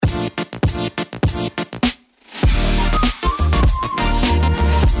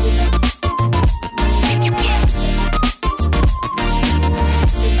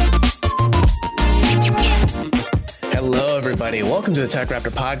Welcome to the Tech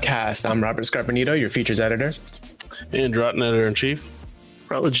Raptor podcast. I'm Robert Scarpanito, your features editor. And Drotten editor-in-chief.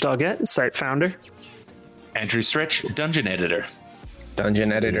 Rutledge Doggett, site founder. Andrew Stretch, dungeon editor.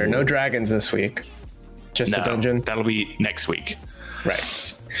 Dungeon editor. No dragons this week. Just the dungeon. That'll be next week.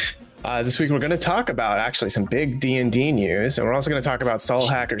 Right. This week we're going to talk about actually some big D&D news, and we're also going to talk about Soul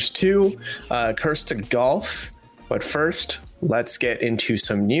Hackers 2, Curse to Golf. But first, let's get into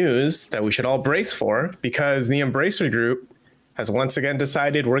some news that we should all brace for, because the Embracer Group has once again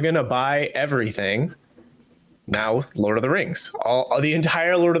decided we're going to buy everything. Now, Lord of the Rings. The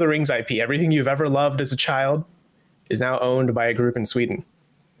entire Lord of the Rings IP, everything you've ever loved as a child, is now owned by a group in Sweden.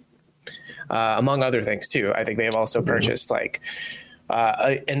 Among other things, too. I think they have also purchased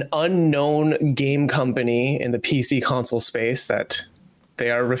an unknown game company in the PC console space that they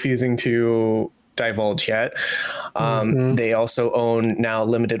are refusing to divulge yet. They also own now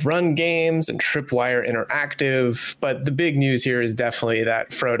Limited Run Games and Tripwire Interactive. But the big news here is definitely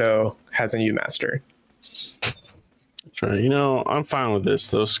that Frodo has a new master. That's right. You know, I'm fine with this.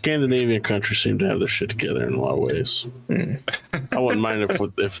 Those Scandinavian countries seem to have their shit together in a lot of ways. I wouldn't mind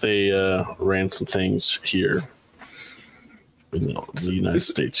if they ran some things here in the United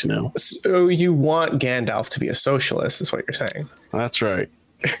States, you know. So you want Gandalf to be a socialist, is what you're saying. That's right.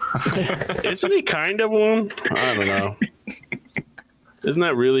 Isn't he kind of one? I don't know. Isn't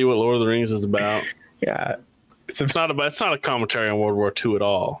that really what Lord of the Rings is about? Yeah. It's not a commentary on World War II at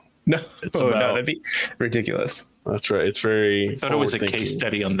all. No, that'd be ridiculous. That's right. It's very. I thought it was a case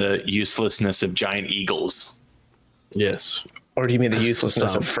study on the uselessness of giant eagles. Yes. Or do you mean the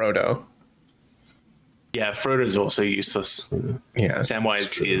uselessness of Frodo? Yeah, Frodo's also useless. Yeah.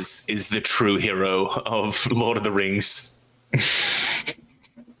 Samwise is the true hero of Lord of the Rings.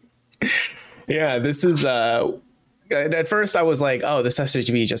 Yeah, this is at first I was like, oh, this has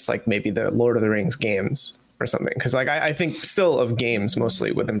to be just like maybe the Lord of the Rings games or something, because like I think still of games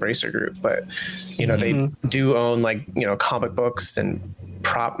mostly with Embracer Group, but you know, they do own like, you know, comic books and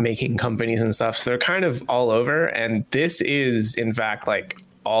prop making companies and stuff, so they're kind of all over. And this is in fact like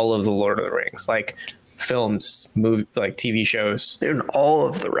all of the Lord of the Rings, like films, movie, like TV shows. They own all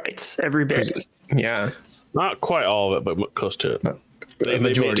of the rights, every bit. Yeah, not quite all of it, but close to it. They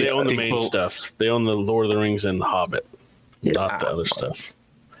own the main stuff. They own the Lord of the Rings and the Hobbit, not the other stuff.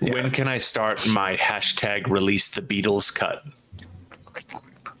 Yeah. When can I start my hashtag release the Beatles cut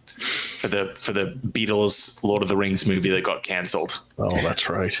for the Beatles Lord of the Rings movie that got canceled? Oh, that's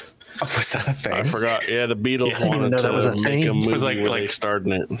right. Oh, was that a thing? I forgot. Yeah, the Beatles wanted that was a to thing. make a movie It was like they starred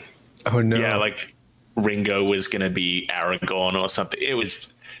in it. Oh no. Yeah, like Ringo was gonna be Aragorn or something. It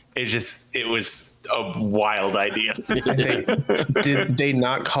was a wild idea. Did they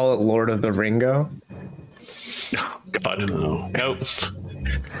not call it Lord of the Ringo? God, No. nope.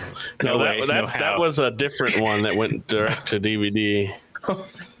 No, that was a different one that went direct to DVD.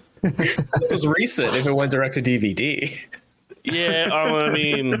 This was recent if it went direct to DVD. Yeah, I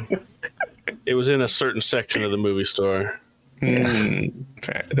mean, it was in a certain section of the movie store. Fair.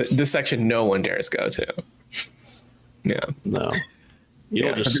 The section no one dares go to. Yeah. No. You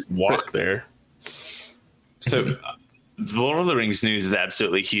don't just walk there. So, the Lord of the Rings news is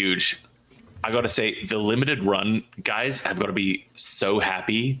absolutely huge. I got to say, the Limited Run guys have got to be so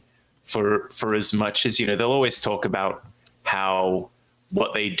happy for as much as, you know, they'll always talk about how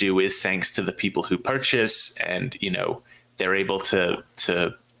what they do is thanks to the people who purchase, and, you know, they're able to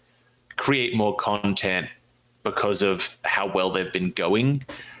create more content because of how well they've been going.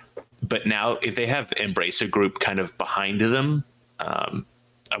 But now if they have Embracer Group kind of behind them,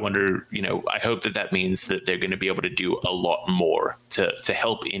 I wonder, you know, I hope that means that they're going to be able to do a lot more to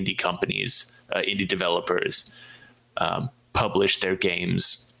help indie companies, indie developers publish their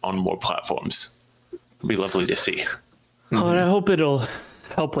games on more platforms. It'd be lovely to see. Oh, and I hope it'll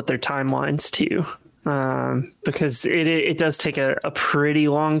help with their timelines too, because it does take a pretty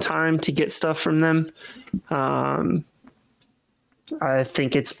long time to get stuff from them. I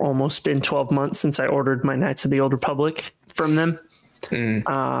think it's almost been 12 months since I ordered my Knights of the Old Republic from them. And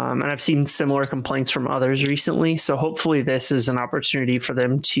I've seen similar complaints from others recently. So hopefully this is an opportunity for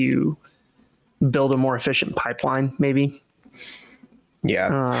them to build a more efficient pipeline, maybe.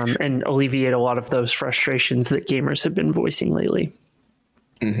 Yeah. And alleviate a lot of those frustrations that gamers have been voicing lately.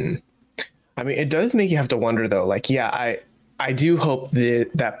 Mm-hmm. I mean, it does make you have to wonder, though. Like, yeah, I do hope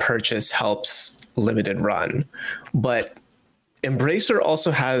that purchase helps Limited Run, but Embracer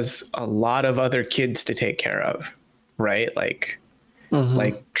also has a lot of other kids to take care of, right? Like,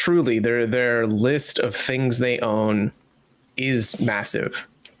 like truly, their list of things they own is massive.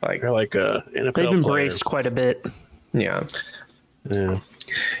 Like, They're like a NFL they've embraced player. quite a bit. Yeah. Yeah.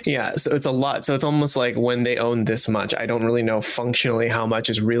 Yeah, so it's a lot. So it's almost like when they own this much, I don't really know functionally how much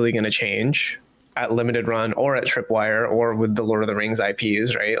is really going to change at Limited Run or at Tripwire or with the Lord of the Rings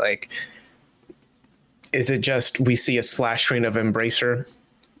IPs, right? Like, is it just we see a splash screen of Embracer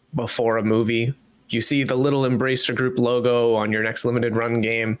before a movie? You see the little Embracer Group logo on your next Limited Run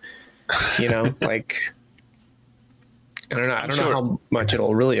game, you know, like, I don't know. I don't know how much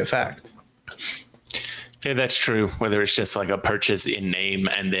it'll really affect. Yeah, that's true. Whether it's just like a purchase in name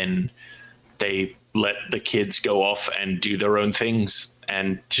and then they let the kids go off and do their own things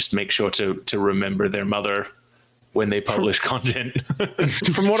and just make sure to remember their mother when they publish content.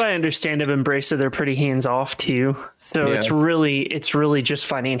 From what I understand of Embracer, they're pretty hands off too. So Yeah. it's really just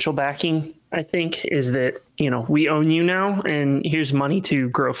financial backing, I think, is that, you know, we own you now and here's money to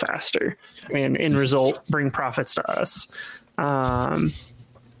grow faster and in result bring profits to us.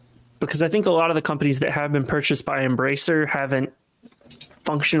 Because I think a lot of the companies that have been purchased by Embracer haven't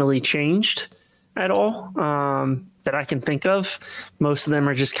functionally changed at all that I can think of. Most of them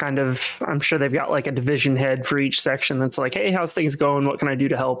are just kind of, I'm sure they've got like a division head for each section that's like, hey, how's things going? What can I do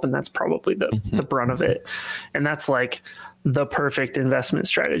to help? And that's probably the brunt of it. And that's like the perfect investment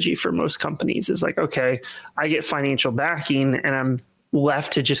strategy for most companies is like, okay, I get financial backing and I'm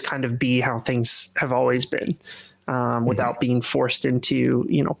left to just kind of be how things have always been. Without being forced into,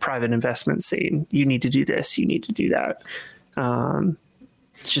 you know, private investments saying you need to do this, you need to do that.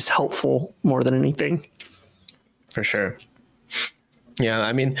 It's just helpful more than anything. For sure. Yeah,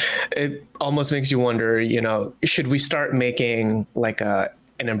 I mean, it almost makes you wonder, you know, should we start making like an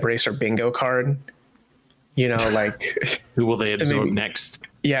Embracer bingo card? You know, like Who will they absorb next?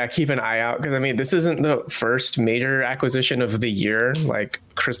 Yeah, keep an eye out because I mean, this isn't the first major acquisition of the year. Like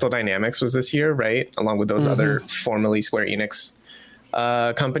Crystal Dynamics was this year, right? Along with those other formerly Square Enix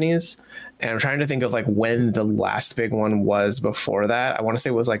companies. And I'm trying to think of like when the last big one was before that. I want to say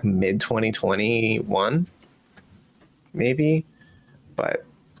it was like mid 2021, maybe, but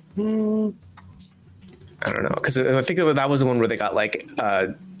I don't know because I think that was the one where they got like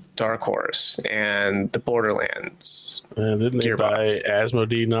Dark Horse and the Borderlands. Didn't they buy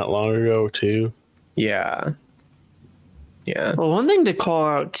Asmodee not long ago too? Yeah. Yeah. Well, one thing to call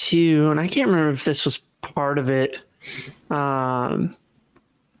out too, and I can't remember if this was part of it.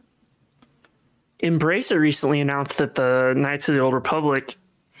 Embracer recently announced that the Knights of the Old Republic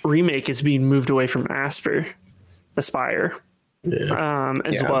remake is being moved away from Aspyr as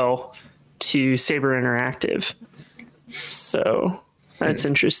well to Saber Interactive. So that's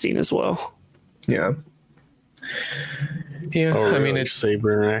interesting as well. Yeah. Yeah. Oh, really? I mean, it's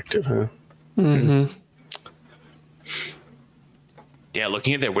Saber Interactive, huh? Mm-hmm. Yeah,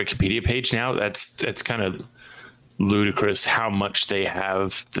 looking at their Wikipedia page now, that's kind of ludicrous how much they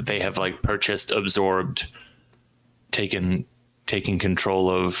have like purchased, absorbed, taken control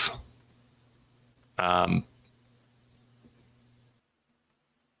of.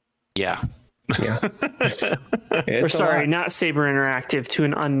 Yeah. Or sorry, not Saber Interactive, to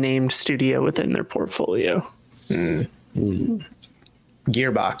an unnamed studio within their portfolio.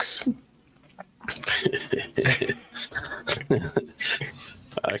 Gearbox.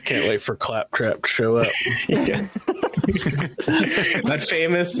 I can't wait for Claptrap to show up. Yeah. That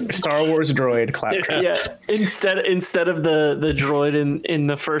famous Star Wars droid Claptrap. Yeah, instead of the droid in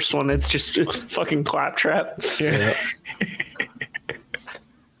the first one, it's fucking Claptrap. Yeah.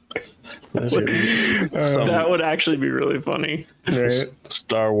 That would actually be really funny. Right.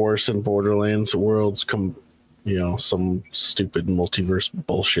 Star Wars and Borderlands worlds come, you know, some stupid multiverse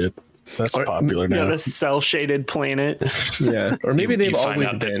bullshit. That's popular now. The cell shaded planet. Yeah. Or maybe they've You find always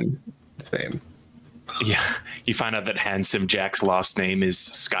out that- been the same. Yeah. You find out that Handsome Jack's last name is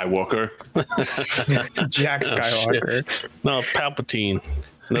Skywalker. Jack Skywalker. No, Palpatine.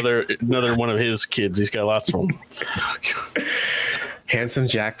 Another one of his kids. He's got lots of them. Handsome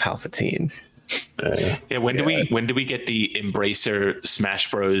Jack Palpatine. Yeah. When do we get the Embracer Smash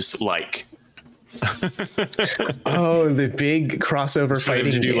Bros like? Oh, the big crossover For them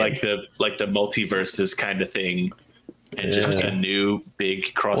fighting to do game. like the multiverses kind of thing, and just a new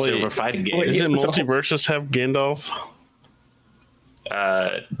big crossover Wait, fighting game. Isn't so- Multiversus have Gandalf?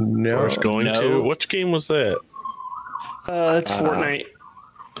 No. Or is going no. to? Which game was that? That's Fortnite.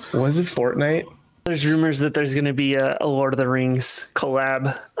 Was it Fortnite? There's rumors that there's going to be a Lord of the Rings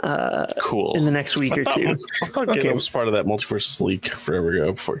collab Cool. in the next week or two. I thought Gandalf was part of that Multiversus leak forever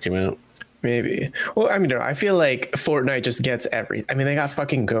ago before it came out. Maybe. Well, I mean, I feel like Fortnite just gets everything. I mean, they got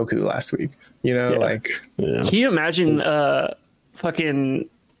fucking Goku last week. You know, like Yeah. Can you imagine fucking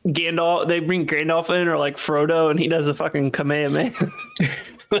Gandalf, they bring Gandalf in, or like Frodo, and he does a fucking Kamehameha.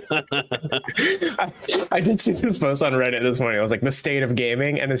 I did see this post on Reddit this morning. It was like the state of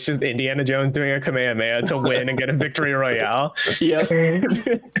gaming, and it's just Indiana Jones doing a Kamehameha to win and get a victory royale. Yeah.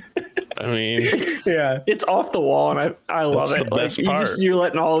 I mean, It's off the wall, and I love That's it. the Like best part. you're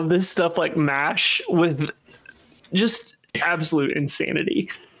letting all of this stuff like mash with just absolute insanity.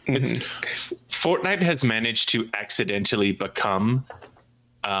 It's, Fortnite has managed to accidentally become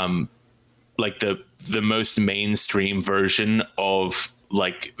like the most mainstream version of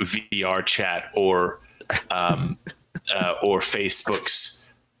like VR chat or Facebook's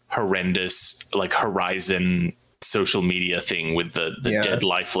horrendous like Horizon social media thing with the dead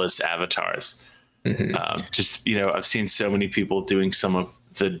lifeless avatars. Just, you know, I've seen so many people doing some of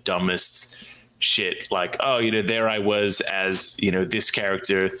the dumbest shit, like, oh, you know, there I was as, you know, this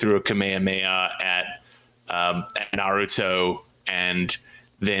character threw a Kamehameha at Naruto, and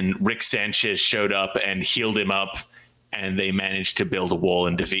then Rick Sanchez showed up and healed him up, and they managed to build a wall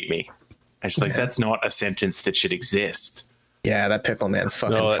and defeat me. I just like, that's not a sentence that should exist. Yeah, that pickle man's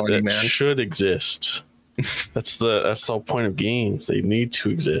fucking no, funny, that man. should exist. That's the whole point of games. They need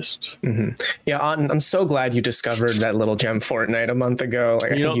to exist. Yeah, Otten, I'm so glad you discovered that little gem Fortnite a month ago.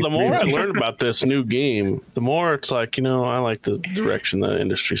 Like, You know, the more I learn about this new game, the more it's like, you know, I like the direction the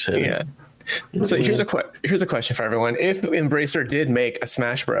industry's heading. Yeah. So here's a question for everyone. If Embracer did make a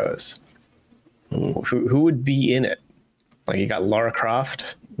Smash Bros, who would be in it? Like, you got Lara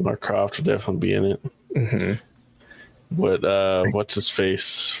Croft. Lara Croft would definitely be in it. What's his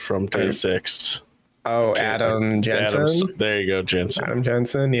face from Deus Ex? Oh, Adam Jensen. There you go, Jensen. Adam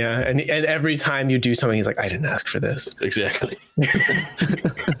Jensen, yeah. And every time you do something, he's like, I didn't ask for this. Exactly.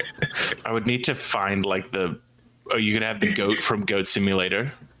 I would need to find like you could have the goat from Goat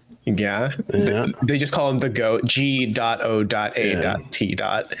Simulator. Yeah. Yeah. They just call him the GOAT, G.O.A.T.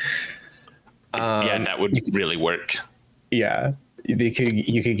 Yeah, that would really work. Yeah. You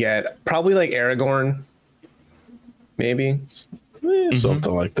could get probably like Aragorn, maybe.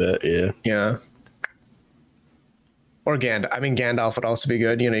 Something like that, yeah. Yeah. Or Gandalf. I mean, Gandalf would also be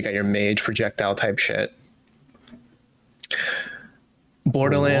good. You know, you got your mage projectile type shit.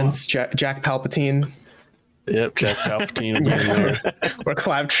 Borderlands, Jack Palpatine. Yep, Jack Palpatine would be in there. Or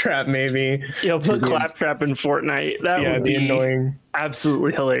Claptrap, maybe. Yo, put Claptrap in Fortnite. That would the be annoying.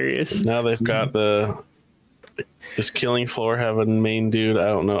 absolutely hilarious. Now they've got this Killing Floor have a main dude. I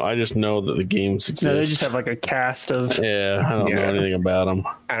don't know. I just know that the games exist. No, they just have like a cast of. Yeah, I don't know anything about them.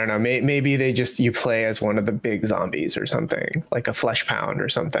 I don't know. Maybe they just, you play as one of the big zombies or something, like a Flesh Pound or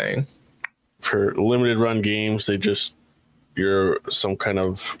something. For limited run games, you're some kind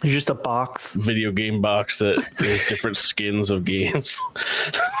of It's just a box. video game box that has different skins of games.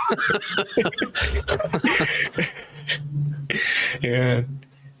 Yeah.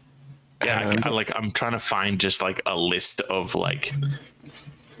 Yeah, I'm trying to find just like a list of like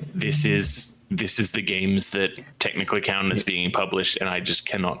this is the games that technically count as being published, and I just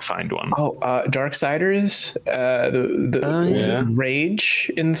cannot find one. Oh, Darksiders, was it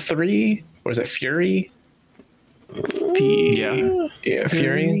Rage in 3, or is it Fury? Yeah. Yeah,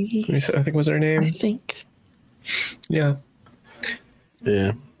 Fury. I think was her name. I think. Yeah.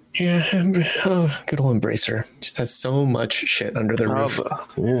 Yeah. Yeah. Oh, good old Embracer. Just has so much shit under the roof.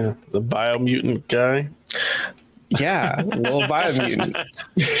 Yeah. The Biomutant guy. Yeah, little Biomutant.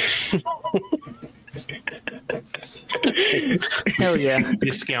 Hell yeah.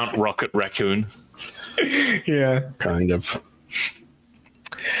 Discount Rocket Raccoon. Yeah. Kind of.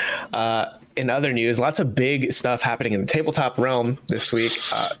 In other news, lots of big stuff happening in the tabletop realm this week.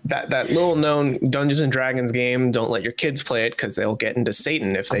 That little known Dungeons and Dragons game, don't let your kids play it because they'll get into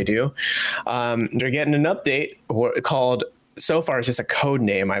Satan if they do. They're getting an update called, so far it's just a code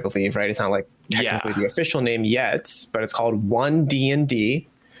name, I believe, right? It's not like technically the official name yet, but it's called 1D&D,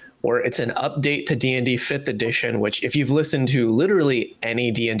 where it's an update to D&D 5th edition, which if you've listened to literally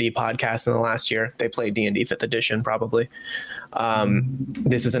any D&D podcast in the last year, they play D&D 5th edition probably.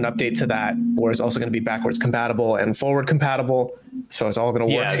 This is an update to that, where it's also going to be backwards compatible and forward compatible, so it's all going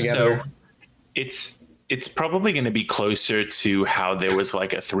to work together. So it's probably going to be closer to how there was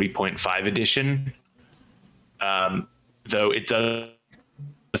like a 3.5 edition, though it does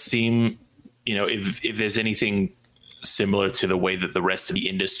seem, you know, if there's anything similar to the way that the rest of the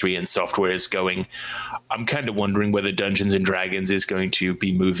industry and software is going, I'm kind of wondering whether Dungeons and Dragons is going to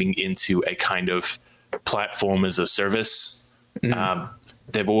be moving into a kind of platform as a service.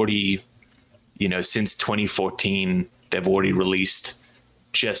 They've already, you know, since 2014, they've already released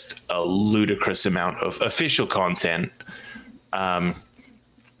just a ludicrous amount of official content.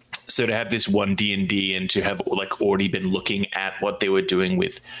 So to have this one D&D and to have like already been looking at what they were doing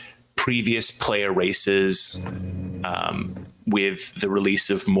with previous player races, with the release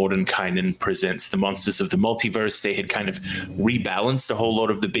of Mordenkainen Presents the Monsters of the Multiverse, they had kind of rebalanced a whole lot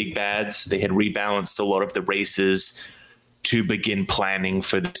of the big bads. They had rebalanced a lot of the races to begin planning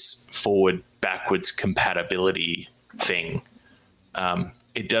for this forward backwards compatibility thing.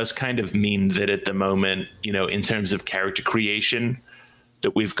 It does kind of mean that at the moment, you know, in terms of character creation,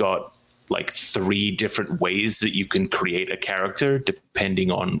 that we've got like 3 different ways that you can create a character,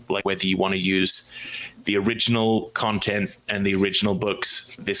 depending on like whether you want to use the original content and the original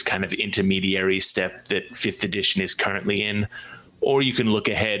books, this kind of intermediary step that 5th edition is currently in, or you can look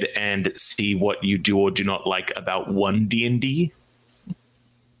ahead and see what you do or do not like about 1 D&D.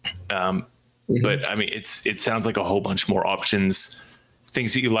 But I mean, it sounds like a whole bunch more options.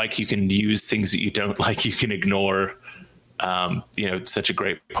 Things that you like, you can use. Things that you don't like, you can ignore. You know, it's such a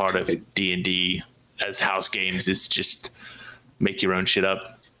great part of D&D as house games is just make your own shit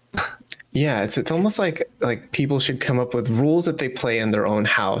up. Yeah, it's almost like people should come up with rules that they play in their own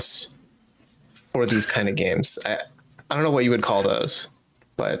house for these kind of games. I don't know what you would call those,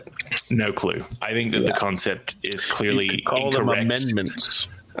 but no clue. I think that the concept is clearly call them incorrect.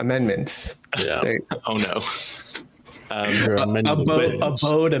 Amendments. Yeah. Oh no.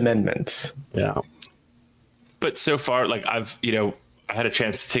 Abode amendments. Yeah. But so far, like I had a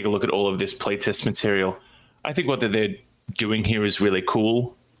chance to take a look at all of this playtest material. I think what they're doing here is really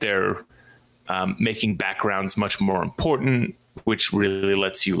cool. They're making backgrounds much more important, which really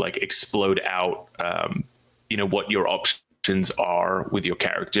lets you like explode out, what your options are with your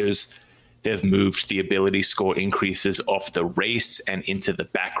characters. They've moved the ability score increases off the race and into the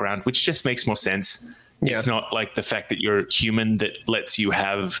background, which just makes more sense. Yeah. It's not like the fact that you're human that lets you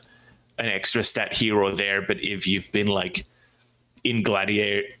have an extra stat here or there. But if you've been like in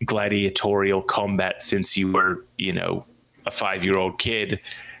gladiatorial combat since you were, a 5-year-old kid,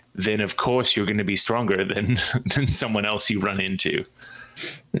 then of course you're going to be stronger than someone else you run into.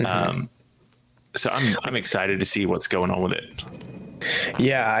 Mm-hmm. So I'm excited to see what's going on with it.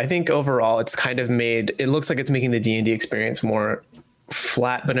 Yeah, I think overall it's kind of it looks like it's making the D&D experience more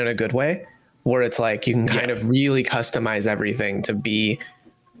flat, but in a good way, where it's like you can kind of really customize everything to be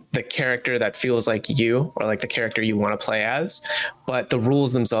the character that feels like you, or like the character you want to play as, but the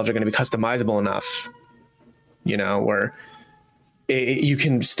rules themselves are going to be customizable enough, where you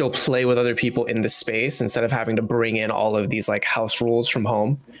can still play with other people in the space instead of having to bring in all of these like house rules from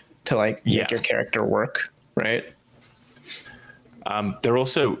home to like make your character work, right? They're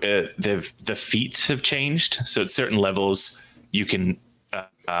also the feats have changed. So at certain levels, you can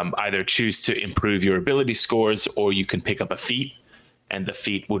either choose to improve your ability scores, or you can pick up a feat, and the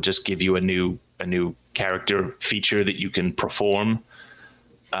feat will just give you a new character feature that you can perform.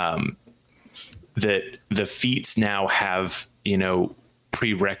 That the feats now have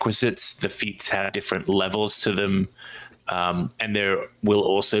prerequisites. The feats have different levels to them. And there will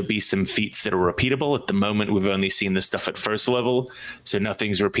also be some feats that are repeatable. At the moment, we've only seen this stuff at first level, so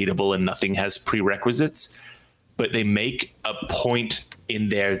nothing's repeatable and nothing has prerequisites. But they make a point in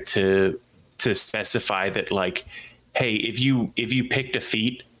there to specify that, like, hey, if you picked a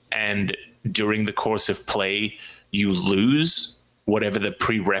feat and during the course of play you lose whatever the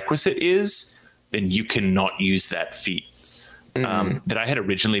prerequisite is, then you cannot use that feat. That I had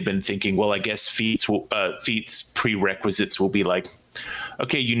originally been thinking, well, I guess feats prerequisites will be like,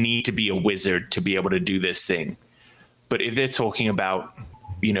 okay, you need to be a wizard to be able to do this thing. But if they're talking about,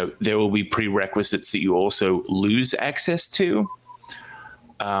 there will be prerequisites that you also lose access to,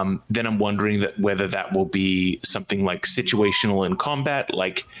 then I'm wondering whether that will be something like situational in combat,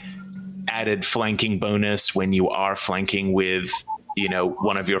 like added flanking bonus when you are flanking with,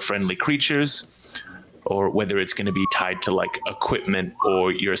 one of your friendly creatures, or whether it's going to be tied to like equipment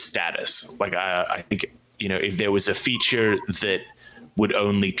or your status. Like I think, if there was a feature that would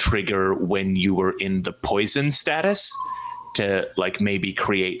only trigger when you were in the poison status, to like maybe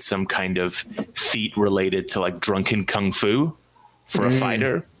create some kind of feat related to like drunken kung fu for a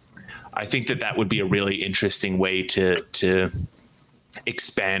fighter. I think that would be a really interesting way to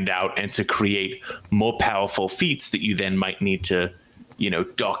expand out and to create more powerful feats that you then might need to,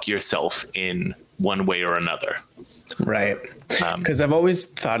 dock yourself in one way or another. Right. Because I've always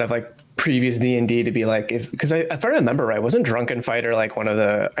thought of like previous D&D to be like, if I remember right, wasn't Drunken Fighter like one of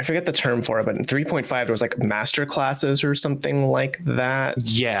I forget the term for it, but in 3.5 there was like master classes or something like that.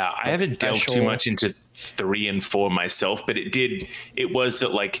 Yeah, I haven't delved too much into 3 and 4 myself, but it was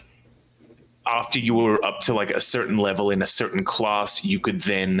that like after you were up to like a certain level in a certain class, you could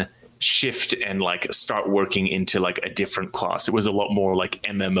then shift and like start working into like a different class. It was a lot more like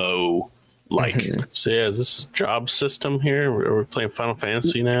MMO like. So yeah, is this job system here? We're playing Final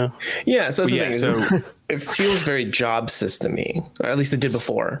Fantasy now. Yeah, so that's the thing. so It feels very job system-y, or at least it did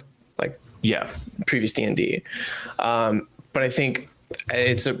before, like previous D&D. But I think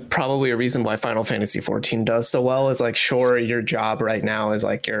it's probably a reason why Final Fantasy 14 does so well. Is like, sure, your job right now is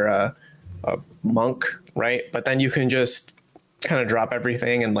like you're a monk, right? But then you can just kind of drop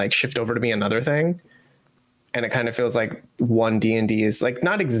everything and like shift over to be another thing. And it kind of feels like one D&D is like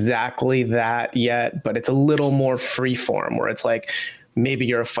not exactly that yet, but it's a little more free form where it's like maybe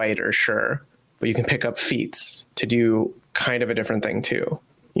you're a fighter, sure, but you can pick up feats to do kind of a different thing too,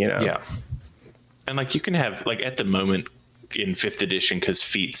 you know? Yeah. And like you can have like at the moment in 5th edition, because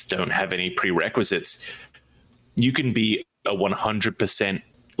feats don't have any prerequisites, you can be a 100%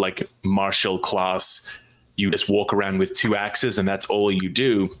 like martial class. You just walk around with 2 axes and that's all you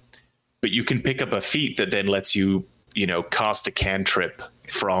do. But you can pick up a feat that then lets you, you know, cast a cantrip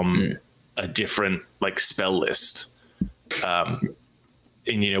from a different like spell list. And,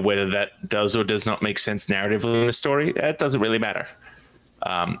 you know, whether that does or does not make sense narratively in the story, that doesn't really matter.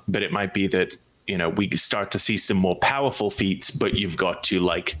 But it might be that, you know, we start to see some more powerful feats, but you've got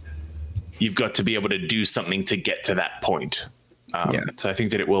to be able to do something to get to that point. So I think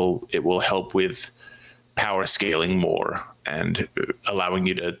that it will help with power scaling more and allowing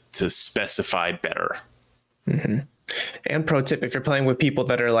you to specify better. And pro tip, if you're playing with people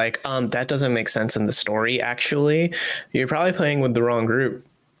that are like, that doesn't make sense in the story, actually, you're probably playing with the wrong group,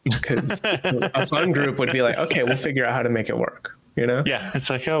 because a fun group would be like, okay, we'll figure out how to make it work, you know? Yeah, it's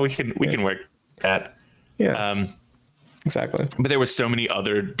like, oh, we can work that. Yeah, exactly. But there were so many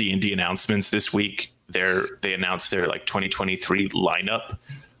other D&D announcements this week. They announced their like 2023 lineup,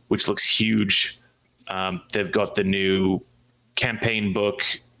 which looks huge. They've got the new campaign book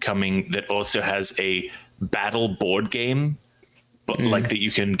coming that also has a battle board game, but like that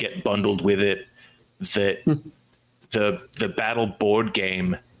you can get bundled with it. That the battle board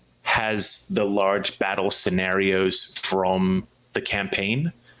game has the large battle scenarios from the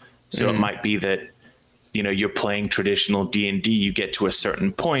campaign. So it might be that, you know, you're playing traditional D&D, you get to a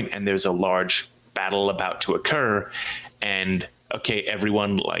certain point and there's a large battle about to occur, and okay,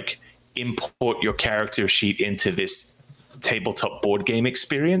 everyone like import your character sheet into this tabletop board game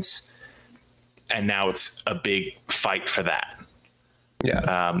experience, and now it's a big fight for that.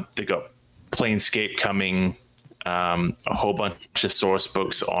 They got Planescape coming, a whole bunch of source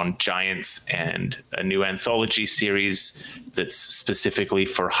books on giants, and a new anthology series that's specifically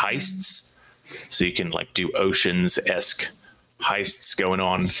for heists, so you can like do Oceans-esque heists going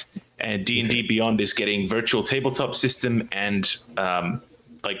on. And D&D Beyond is getting virtual tabletop system and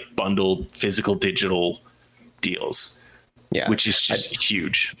like bundled physical digital deals, which is just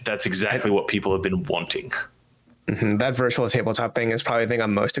huge. That's exactly what people have been wanting. That virtual tabletop thing is probably the thing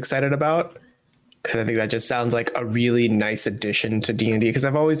I'm most excited about, because I think that just sounds like a really nice addition to D&D, because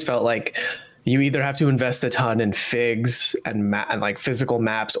I've always felt like you either have to invest a ton in figs and like physical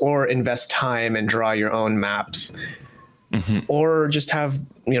maps, or invest time and draw your own maps, or just have,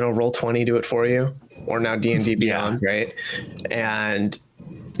 you know, Roll20 do it for you, or now D&D Beyond, right? And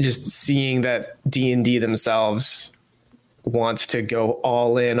just seeing that D&D themselves wants to go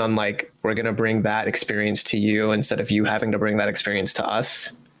all in on like, we're going to bring that experience to you instead of you having to bring that experience to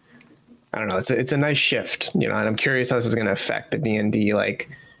us. I don't know. It's a nice shift, you know, and I'm curious how this is going to affect the D&D like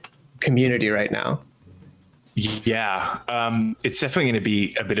community right now. Yeah, it's definitely going to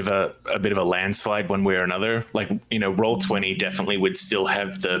be a bit of a landslide one way or another. Like, you know, Roll20 definitely would still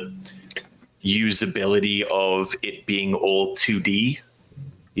have the usability of it being all 2D.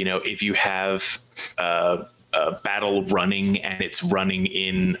 You know, if you have a battle running and it's running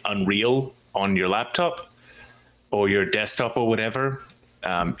in Unreal on your laptop or your desktop or whatever,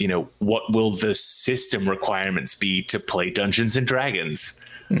 you know, what will the system requirements be to play Dungeons and Dragons?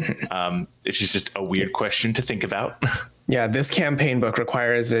 It's just a weird question to think about. Yeah, this campaign book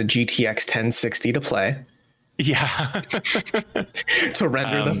requires a GTX 1060 to play. Yeah. To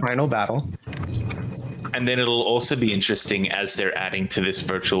render the final battle. And then it'll also be interesting as they're adding to this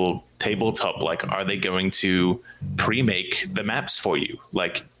virtual tabletop, like, are they going to pre-make the maps for you?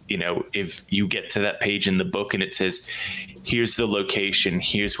 Like, you know, if you get to that page in the book and it says, here's the location,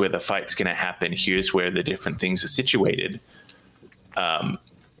 here's where the fight's going to happen, here's where the different things are situated,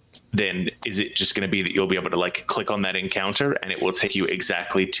 then is it just going to be that you'll be able to like click on that encounter and it will take you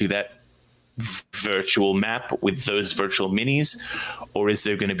exactly to that virtual map with those virtual minis? Or is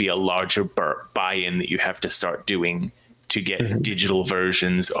there going to be a larger buy-in that you have to start doing to get digital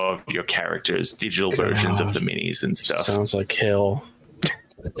versions of your characters, digital versions of the minis and stuff? Sounds like hell.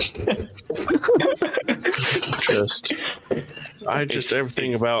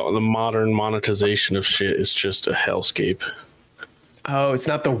 Everything about the modern monetization of shit is just a hellscape. Oh, it's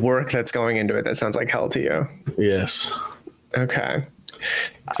not the work that's going into it that sounds like hell to you. Yes. Okay.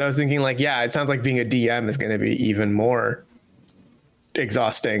 So I was thinking like, yeah, it sounds like being a DM is going to be even more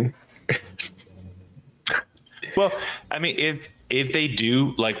exhausting. Well, I mean, if they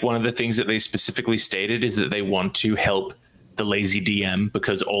do, like, one of the things that they specifically stated is that they want to help the lazy DM,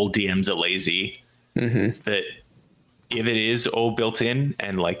 because all DMs are lazy. That if it is all built in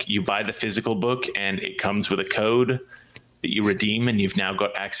and like you buy the physical book and it comes with a code that you redeem and you've now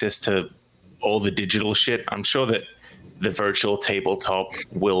got access to all the digital shit, I'm sure that the virtual tabletop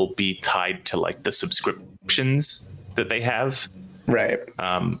will be tied to like the subscriptions that they have. Right.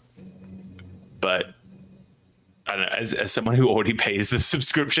 But I don't know, as someone who already pays the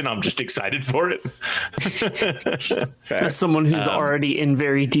subscription, I'm just excited for it. As someone who's already in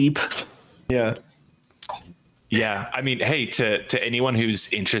very deep. Yeah. Yeah. I mean, hey, to anyone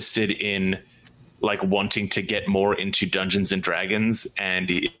who's interested in like wanting to get more into Dungeons and Dragons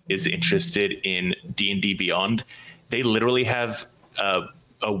and is interested in D&D Beyond, they literally have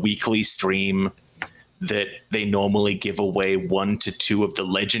a weekly stream that they normally give away 1 to 2 of the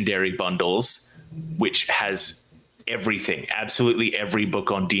legendary bundles, which has everything, absolutely every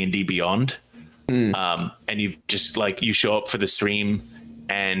book on D&D Beyond. And you just like, you show up for the stream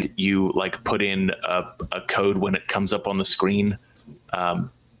and you like put in a code when it comes up on the screen.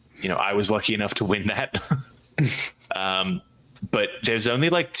 You know, I was lucky enough to win that. But there's only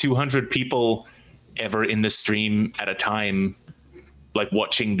like 200 people ever in the stream at a time, like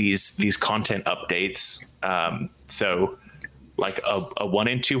watching these content updates. So like a 1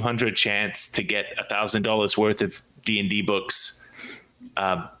 in 200 chance to get $1,000 worth of D&D books.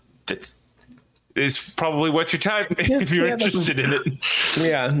 It's probably worth your time if you're interested in it.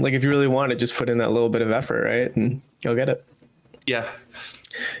 Yeah. Like if you really want it, just put in that little bit of effort, right? And you'll get it. Yeah.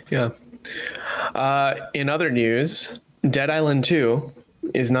 Yeah. In other news, Dead Island 2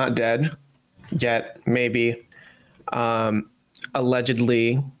 is not dead yet. Maybe,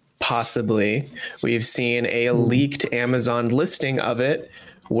 allegedly, possibly. We've seen a leaked Amazon listing of it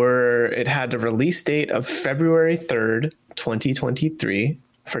where it had a release date of February 3rd, 2023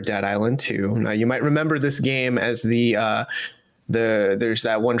 for Dead Island 2. Now you might remember this game as there's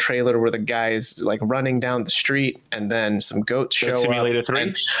that one trailer where the guy is like running down the street and then some goats show Simulator up. 3?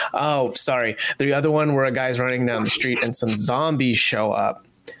 And, oh, sorry. The other one where a guy's running down the street and some zombies show up.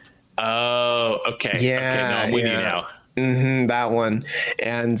 Oh, okay. Yeah. Okay, no, I'm with you now. That one.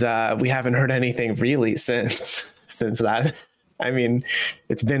 And we haven't heard anything really since that. I mean,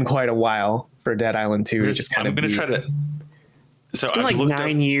 it's been quite a while for Dead Island 2. I'm going to try to... So it's been like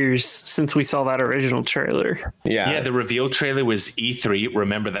 9 years since we saw that original trailer. Yeah. The reveal trailer was E3.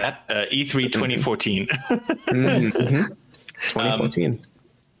 Remember that? E3 2014. 2014.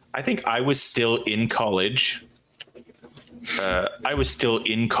 I think I was still in college.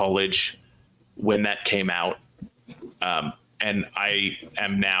 When that came out. And I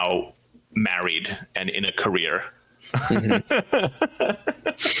am now married and in a career.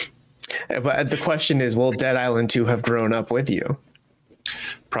 But the question is, will Dead Island 2 have grown up with you?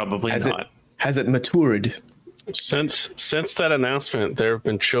 Probably not. Has it matured? Since that announcement, there have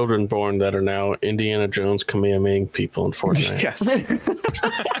been children born that are now Indiana Jones Kamehameha people in Fortnite. Yes.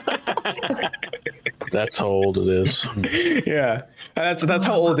 That's how old it is. Yeah. That's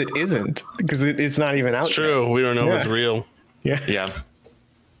how old it isn't, because it's not even out. It's true. We don't know if it's real. Yeah. Yeah.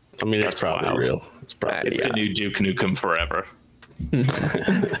 I mean, it's probably wild. real. It's the new Duke Nukem Forever.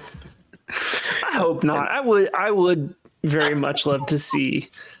 I hope not. I would very much love to see.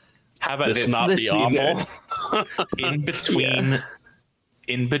 How about this? Not be awful.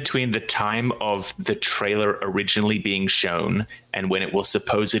 In between the time of the trailer originally being shown and when it will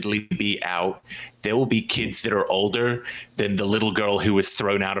supposedly be out, there will be kids that are older than the little girl who was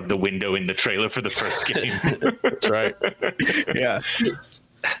thrown out of the window in the trailer for the first game. That's right. Yeah.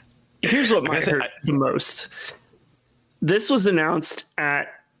 Here's what might hurt the most. This was announced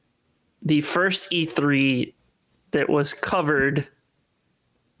at the first E3 that was covered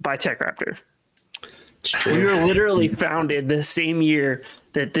by TechRaptor. We were literally founded the same year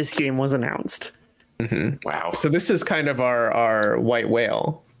that this game was announced. Wow. So this is kind of our white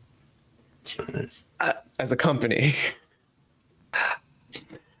whale. That's right. As a company.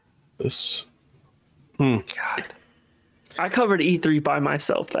 This. God. I covered E3 by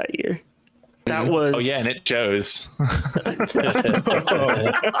myself that year. That was... Oh, yeah, and it shows.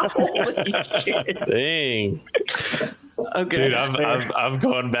 Holy shit. Dang. Okay. Dude, I've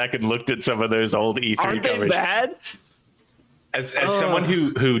gone back and looked at some of those old E3 Aren't they covers. bad? As someone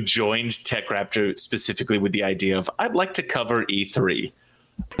who joined Tech Raptor specifically with the idea of I'd like to cover E3,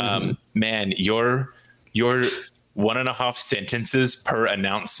 man, your 1.5 sentences per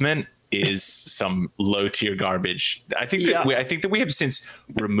announcement is some low tier garbage. I think that we have since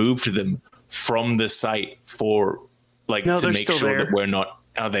removed them from the site for to make sure that we're not.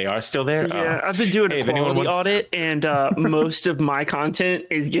 Oh, they are still there? Yeah, I've been doing a quality audit, and most of my content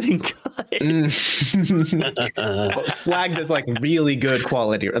is getting cut. Flagged as like really good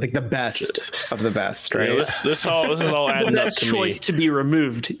quality, or like the best of the best, right? Yeah, this is all adding The up best to choice me. to be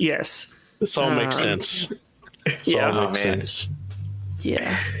removed, yes. This all makes sense. This all makes sense.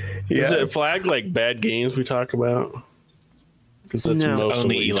 Yeah. Is it flagged like bad games we talk about? Because that's most of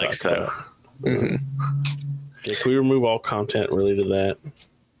only what you Elex talk though. about. Okay, can we remove all content related to that?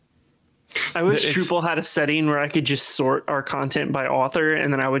 I wish Drupal had a setting where I could just sort our content by author,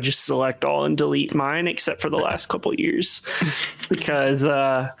 and then I would just select all and delete mine, except for the last couple years, because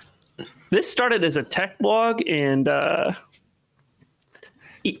this started as a tech blog, and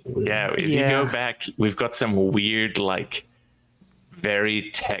if you go back, we've got some weird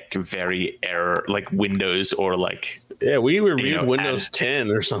very tech, very error, like Windows or we reviewed Windows 10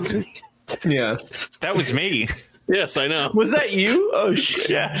 or something. Yeah, that was me. Yes, I know. Was that you? Oh shit!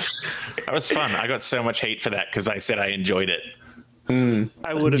 Yeah, that was fun. I got so much hate for that because I said I enjoyed it.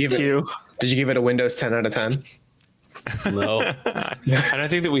 I would have too. Did you give it a Windows 10 out of 10? No, I don't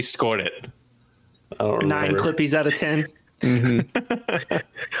think that we scored it. I don't 9 remember. clippies out of 10.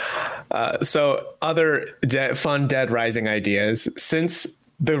 So other fun Dead Rising ideas since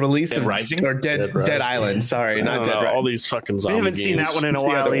the release Dead of Rising? or Dead Rising. Island. Sorry, I not don't Dead know, Rising. all these fucking zombie We haven't games. seen that one in a It's the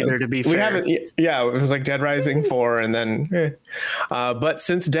while other either, one. to be We fair. haven't. Yeah, it was like Dead Rising 4, and then. But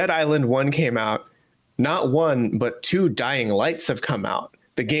since Dead Island 1 came out, not one but 2 Dying Lights have come out.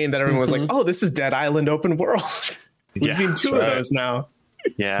 The game that everyone was like, "Oh, this is Dead Island open world." We've seen 2 of those now.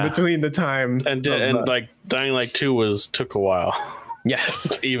 Yeah, Between the time And of, like Dying Light 2 took a while.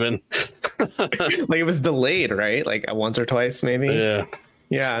 yes, Even. like it was delayed, right? Like once or twice, maybe. Yeah.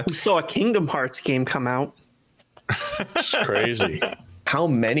 Yeah. We saw a Kingdom Hearts game come out. It's crazy. How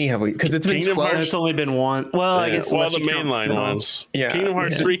many have we? Because it's been Kingdom 12. It's only been one. Well, I guess Well, unless the you count mainline spin-offs. ones. Yeah. Kingdom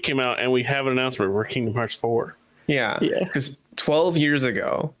Hearts 3 came out, and we have an announcement for Kingdom Hearts 4. Yeah. Yeah. Because 12 years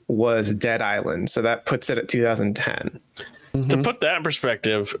ago was Dead Island. So that puts it at 2010. To put that in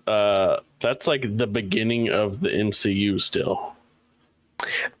perspective, that's like the beginning of the MCU still.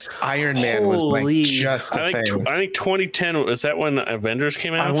 Iron Man was like Holy. just a I think thing. 2010, is that when Avengers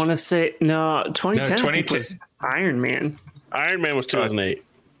came out? I want to say, no, 2010 I think 2010. was Iron Man. Iron Man was 2008.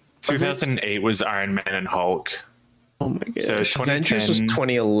 2008 was Iron Man and Hulk. Oh my god. So Avengers was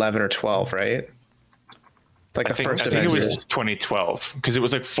 2011 or 12, right? Like the first I think it Avengers. was 2012 because it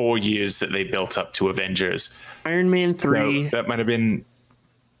was like 4 years that they built up to Avengers. Iron Man 3, So that might have been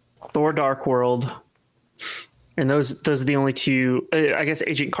Thor Dark World. And those are the only 2. I guess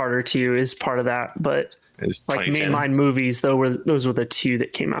Agent Carter 2 is part of that, but is like 2010. mainline movies, those were the 2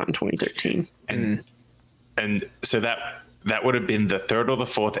 that came out in 2013. And so that would have been the 3rd or the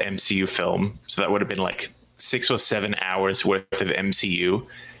 4th MCU film. So that would have been like 6 or 7 hours worth of MCU.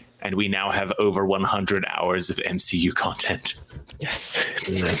 And we now have over 100 hours of MCU content. Yes.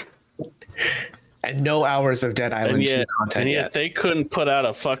 And no hours of Dead Island 2 content and yet yet. they couldn't put out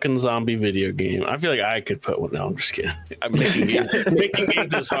a fucking zombie video game. I feel like I could put one. No, I'm just kidding. I'm making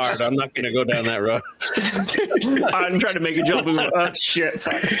games is hard. I'm not going to go down that road. I'm trying to make a jump. Shit.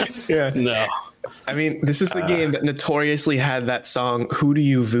 Fuck. Yeah. No. I mean, this is the game that notoriously had that song, Who Do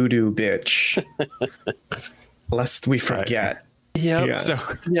You Voodoo Bitch? Lest we forget. Yep.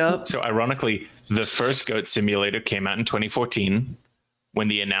 Yeah. So ironically, the first Goat Simulator came out in 2014 when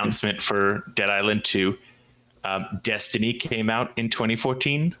the announcement for Dead Island 2. Destiny came out in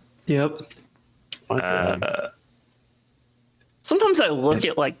 2014. Yep. Sometimes I look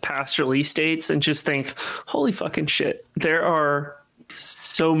at like past release dates and just think, holy fucking shit, there are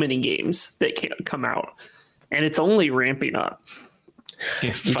so many games that can't come out, and it's only ramping up.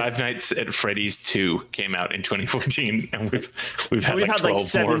 Five Nights at Freddy's 2 came out in 2014, and we've had We like had 12 like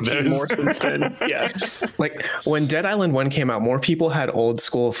 17 more since then. Yeah. Like when Dead Island 1 came out, more people had old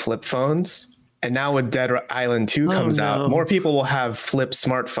school flip phones. And now with Dead Island 2 comes no. out, more people will have flip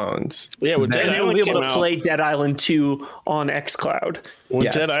smartphones. Yeah, when Dead And you'll Island be came able to out, play Dead Island 2 on xCloud. when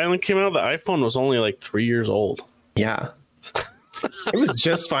Yes. Dead Island came out, the iPhone was only like 3 years old. Yeah. It was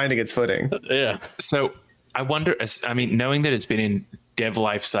just finding its footing. Yeah. So I wonder, I mean, knowing that it's been in dev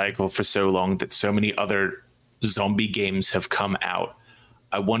life cycle for so long, that so many other zombie games have come out,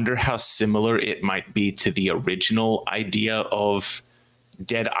 I wonder how similar it might be to the original idea of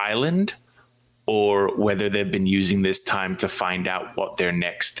Dead Island, or whether they've been using this time to find out what their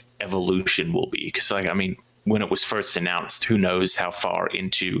next evolution will be. Because, like, I mean, when it was first announced, who knows how far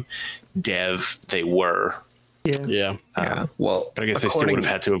into dev they were. Yeah. Well, but I guess they still would have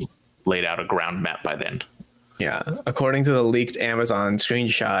had to have laid out a ground map by then. Yeah. According to the leaked Amazon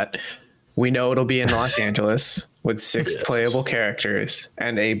screenshot, we know it'll be in Los Angeles with 6 playable characters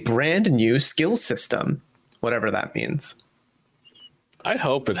and a brand new skill system, whatever that means. I'd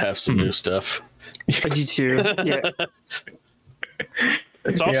hope it has some new stuff. I do too. Yeah.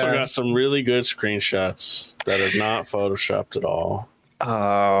 It's also got some really good screenshots that are not photoshopped at all.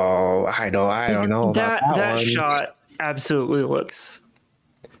 Oh, I don't know about that one. shot absolutely looks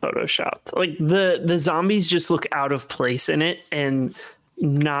photoshopped. Like the zombies just look out of place in it and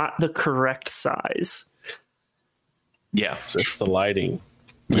not the correct size. Yeah. It's the lighting.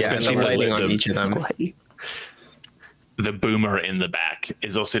 Yeah, Especially the lighting on the- each of them. The boomer in the back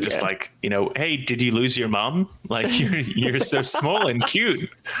is also just like, you know, hey, did you lose your mom? Like, you're so small and cute.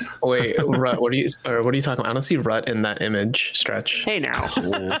 Wait, Rut, what are you talking about? I don't see Rut in that image stretch. Hey now.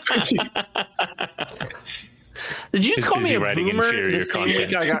 Did you just He's call me busy a writing boomer inferior the same content.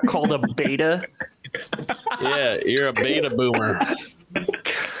 week I got called a beta? Yeah, you're a beta boomer.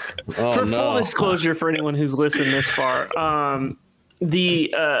 Oh, For no. full disclosure for anyone who's listened this far,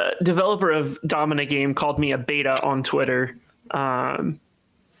 the developer of Domina Game called me a beta on Twitter. I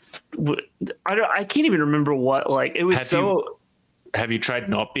can't even remember what, like, it was Have you tried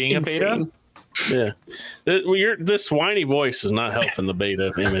not being a insane. beta? Yeah. This whiny voice is not helping the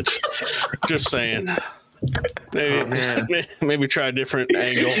beta image. Just saying. Maybe try a different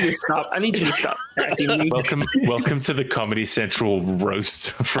angle. I need you to stop attacking me. Welcome to the Comedy Central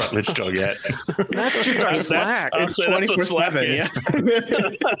roast of Rutledge Doggett. That's just our Slack. That's It's what Slack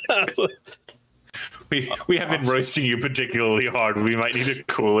 24/7, is. We have been roasting you particularly hard. We might need to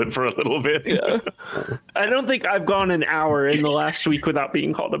cool it for a little bit. I don't think I've gone an hour in the last week without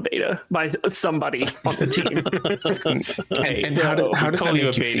being called a beta by somebody on the team. Hey, And how does call that you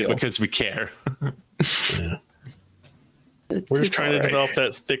a make you beta feel? because we care. We're just trying to develop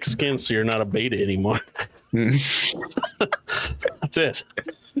that thick skin so you're not a beta anymore. That's it.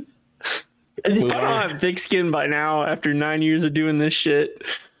 If I don't have thick skin by now after 9 years of doing this shit,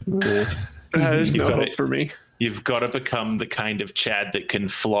 there's no got hope it. for me. You've got to become the kind of Chad that can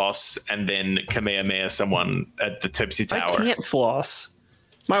floss and then Kamehameha someone at the Tipsy I Tower. can't floss.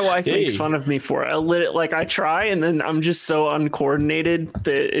 My wife Hey. makes fun of me for it. I try, and then I'm just so uncoordinated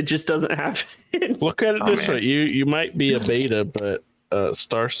that it just doesn't happen. Look at it this man. way. You might be a beta, but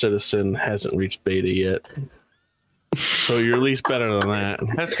Star Citizen hasn't reached beta yet. So you're at least better than that.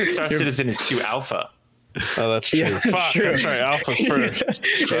 That's because Star Citizen is too alpha. Oh, that's true. Yeah, that's Fuck, true. that's right. Alpha's first.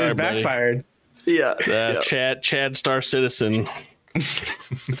 Sorry, It buddy. backfired. Yeah. Chad Star Citizen.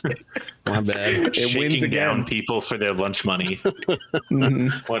 My bad. It wins Shaking down again. people for their lunch money.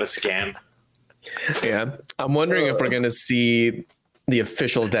 What a scam. Yeah. I'm wondering if we're going to see the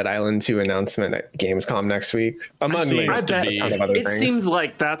official Dead Island 2 announcement at Gamescom next week. Among Seems like, to a be. ton of other It things. seems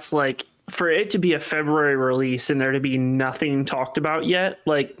like that's like for it to be a February release and there to be nothing talked about yet.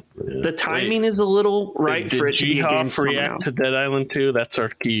 Like the timing is a little right Did for it to be a game G-Hoff react to Dead Island 2? That's our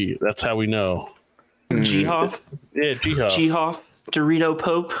key. That's how we know. G-Hoff, Yeah, G-Hoff. G-Hoff, Dorito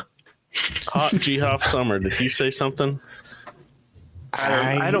Pope. Hot G-Hoff summer. Did he say something?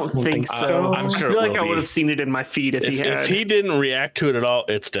 I don't think so. I'm sure I feel it like will I be. would have seen it in my feed if he had. If he didn't react to it at all,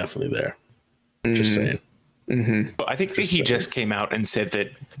 it's definitely there. Just saying. But I think that he just came out and said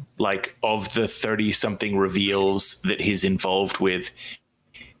that, like, of the 30-something reveals that he's involved with,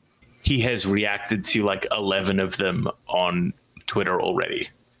 he has reacted to like 11 of them on Twitter already.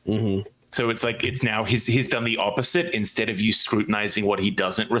 So it's like it's now he's done the opposite. Instead of you scrutinizing what he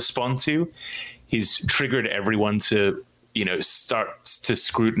doesn't respond to, he's triggered everyone to start to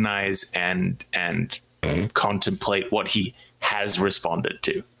scrutinize and contemplate what he has responded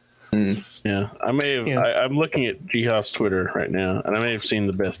to. Yeah, I may have. Yeah. I'm looking at G-Hoff's Twitter right now, and I may have seen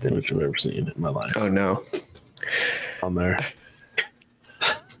the best image I've ever seen in my life Oh, no. on there.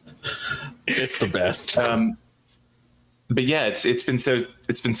 It's the best. But yeah, it's been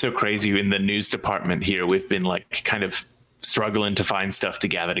so crazy in the news department here. We've been like kind of struggling to find stuff to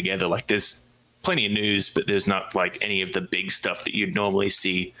gather together. Like there's plenty of news, but there's not like any of the big stuff that you'd normally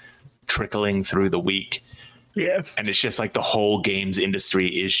see trickling through the week. Yeah. And it's just like the whole games industry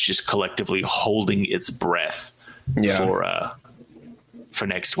is just collectively holding its breath for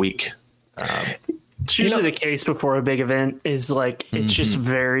next week. It's usually the case before a big event is like it's just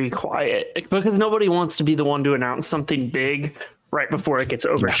very quiet because nobody wants to be the one to announce something big right before it gets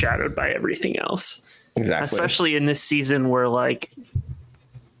overshadowed by everything else. Exactly. Especially in this season where like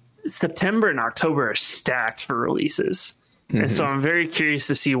September and October are stacked for releases. And so I'm very curious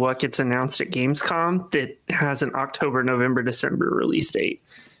to see what gets announced at Gamescom that has an October, November, December release date.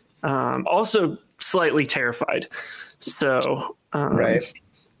 Also slightly terrified. So, right.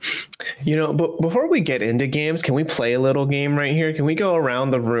 But before we get into games, can we play a little game right here? Can we go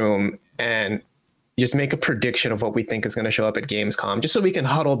around the room and just make a prediction of what we think is going to show up at Gamescom, just so we can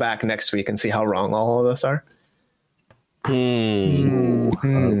huddle back next week and see how wrong all of us are? I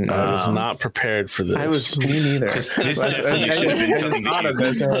was not prepared for this. I was Me neither. This definitely should have been something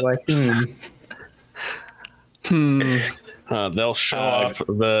that you... They'll show off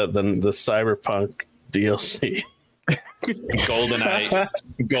the Cyberpunk DLC.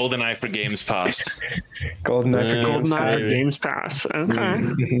 GoldenEye for Games Pass. GoldenEye for Games Pass.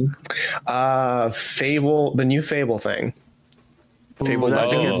 Okay. Fable, the new Fable thing. Fable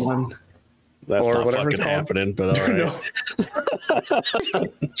that's a good Legends. one. That's Or not whatever fucking it's called. happening, but all right.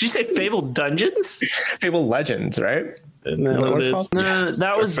 Did you say Fable Dungeons? Fable Legends, right? Isn't that what What's it it is? called? No,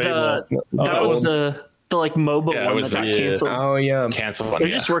 that was Fable. that was the like MOBA Yeah, it one was that got the- canceled. Oh yeah. Cancel one. They're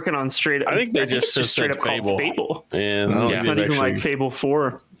Yeah. just working on straight. I think they're it's just straight said up called Fable. Fable. And I don't It's think not they've even like actually- Fable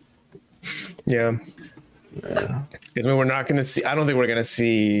 4. Yeah. Because we're not going to see. I don't think we're going to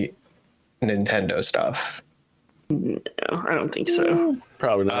see Nintendo stuff. No, I don't think so.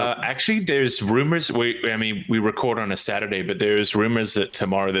 Probably not. Actually, there's rumors. We record on a Saturday, but there's rumors that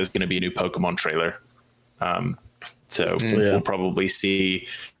tomorrow there's going to be a new Pokemon trailer. So we'll probably see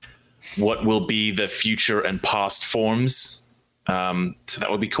what will be the future and past forms. So that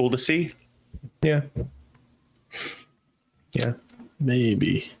would be cool to see. Yeah. Yeah.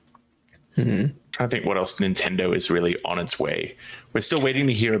 Maybe. Trying to think what else Nintendo is really on its way. We're still waiting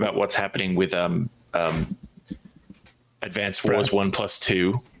to hear about what's happening with Advance Wars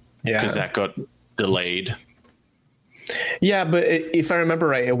 1+2. Yeah. Because that got delayed. Yeah, but if I remember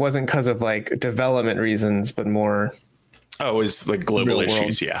right, it wasn't because of like development reasons, but more. Oh, it was like global Real world.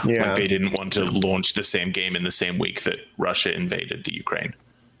 issues. Yeah. Yeah. Like they didn't want to launch the same game in the same week that Russia invaded the Ukraine,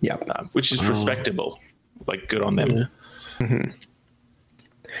 Yep. which is respectable. Like, good on them.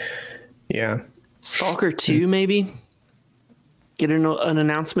 Yeah. Stalker 2, maybe? Get an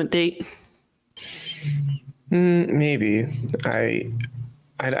announcement date? Maybe. I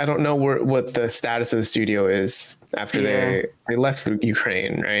don't know what the status of the studio is after they left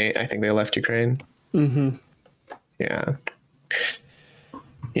Ukraine, right? I think they left Ukraine. Yeah.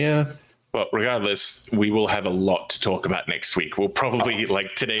 Yeah. Well, regardless, we will have a lot to talk about next week. We'll probably,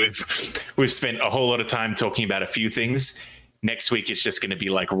 like today, we've spent a whole lot of time talking about a few things. Next week, it's just going to be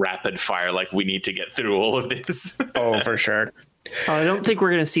like rapid fire. Like, we need to get through all of this. Oh, for sure. I don't think we're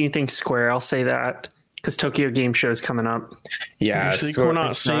going to see anything Square. I'll say that because Tokyo Game Show is coming up. Yeah. I think we're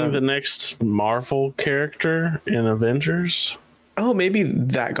not seeing the next Marvel character in Avengers. Oh, maybe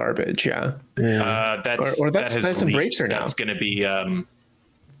that garbage. Yeah. That's that's Embracer now. That's going to be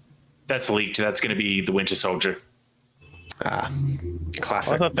that's leaked. That's going to be the Winter Soldier.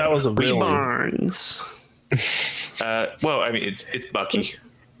 Classic. I thought that was a villain. Barnes. Well, I mean, it's Bucky,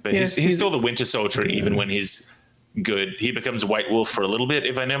 but he's still the Winter Soldier even when he's good. He becomes White Wolf for a little bit,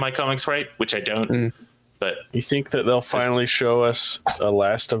 if I know my comics right, which I don't. But You think that they'll finally show us a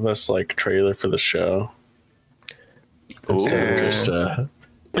Last of Us like trailer for the show? Instead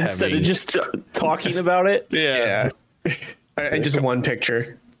Instead of just talking about it. Yeah. And just one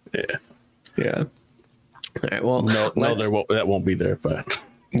picture. Yeah. Yeah. All right. Well, No, that won't be there, but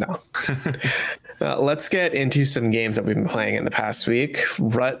no. Let's get into some games that we've been playing in the past week.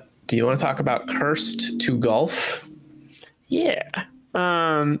 Rut, do you want to talk about Cursed to Golf? Yeah.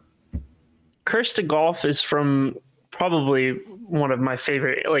 Curse to Golf is from probably one of my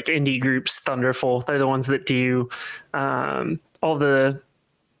favorite like indie groups, Thunderful. They're the ones that do all the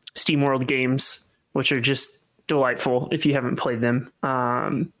SteamWorld games, which are just delightful if you haven't played them.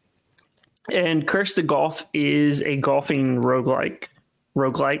 And Curse to Golf is a golfing roguelike,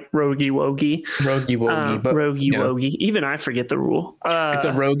 roguey wogie. Rogie Wogie. Rogie wogie. Even I forget the rule. It's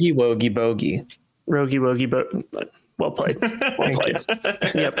a Rogie Wogie Bogey. Rogie wogie, but well played. Well played.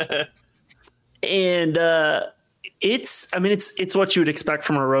 Yep. And it's what you would expect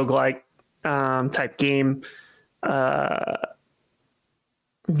from a roguelike type game.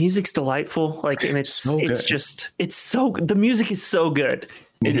 Music's delightful, like, and the music is so good.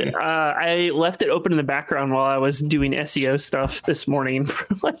 I left it open in the background while I was doing SEO stuff this morning for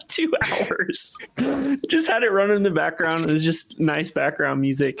like 2 hours. Just had it running in the background. It was just nice background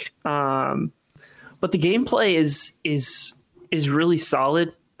music. But the gameplay is really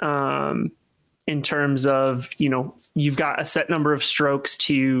solid. In terms of, you've got a set number of strokes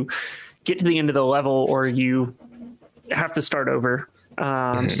to get to the end of the level, or you have to start over.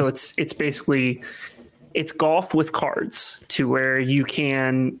 So it's basically it's golf with cards, to where you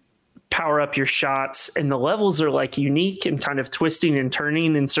can power up your shots, and the levels are like unique and kind of twisting and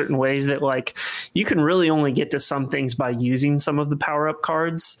turning in certain ways that like you can really only get to some things by using some of the power up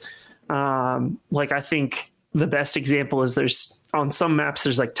cards. Like I think the best example is there's on some maps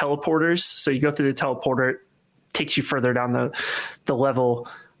there's like teleporters, so you go through the teleporter, it takes you further down the level.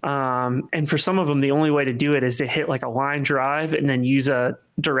 And for some of them, the only way to do it is to hit like a line drive and then use a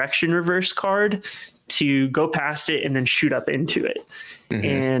direction reverse card to go past it and then shoot up into it.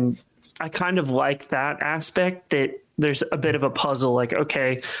 And I kind of like that aspect, that there's a bit of a puzzle. Like,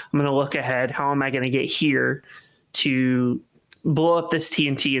 okay, I'm going to look ahead. How am I going to get here to blow up this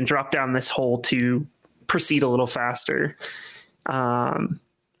TNT and drop down this hole to proceed a little faster? And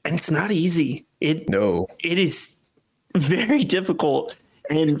it's not easy. It is very difficult.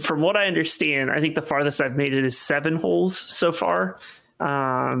 And from what I understand, I think the farthest I've made it is 7 holes so far.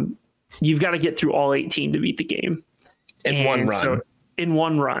 You've got to get through all 18 to beat the game. In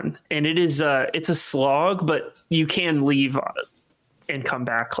one run. And it is it's a slog, but you can leave and come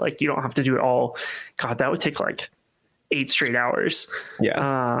back. Like, you don't have to do it all. God, that would take like 8 straight hours.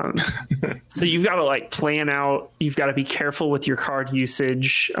 Yeah. So you've got to like plan out. You've got to be careful with your card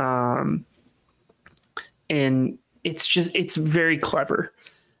usage. And it's very clever.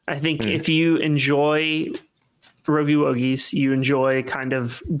 I think if you enjoy Rogi Wogies, you enjoy kind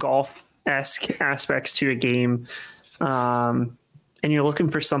of golf-esque aspects to a game, and you're looking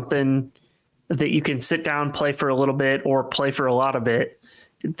for something that you can sit down, play for a little bit, or play for a lot of it,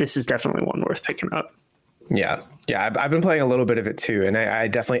 this is definitely one worth picking up. Yeah. I've been playing a little bit of it too, and I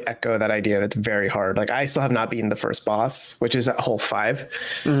definitely echo that idea. That's very hard. Like, I still have not beaten the first boss, which is at hole 5.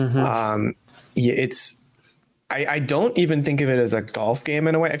 I don't even think of it as a golf game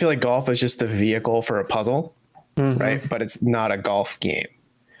in a way. I feel like golf is just the vehicle for a puzzle, right? But it's not a golf game.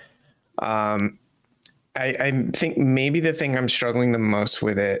 I think maybe the thing I'm struggling the most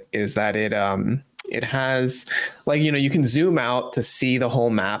with it is that it has, like, you can zoom out to see the whole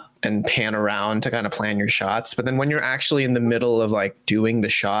map and pan around to kind of plan your shots. But then when you're actually in the middle of like doing the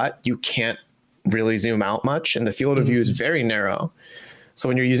shot, you can't really zoom out much, and the field of view is very narrow. So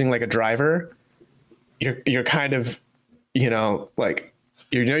when you're using like a driver, you're kind of, like,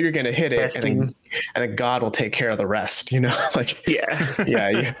 you're going to hit it, and then God will take care of the rest, like,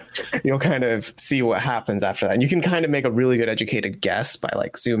 you'll kind of see what happens after that. And you can kind of make a really good educated guess by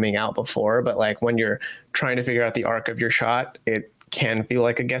like zooming out before, but like when you're trying to figure out the arc of your shot, it can feel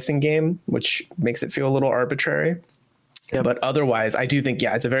like a guessing game, which makes it feel a little arbitrary. But otherwise, I do think,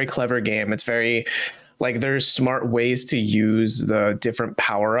 it's a very clever game. It's very, like, there's smart ways to use the different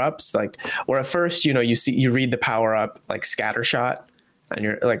power-ups, like, where at first, you read the power-up like scatter shot, and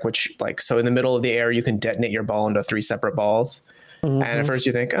you're like, so in the middle of the air, you can detonate your ball into 3 separate balls. And at first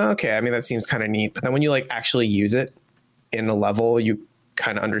you think, okay, I mean, that seems kind of neat. But then when you like actually use it in a level, you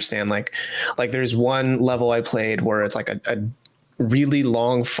kind of understand, like there's one level I played where it's like a really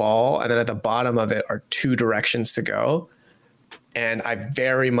long fall, and then at the bottom of it are 2 directions to go. And I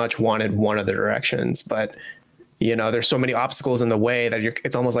very much wanted one of the directions, but there's so many obstacles in the way that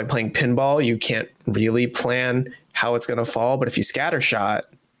it's almost like playing pinball. You can't really plan how it's going to fall, but if you scatter shot,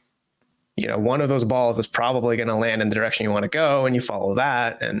 one of those balls is probably going to land in the direction you want to go, and you follow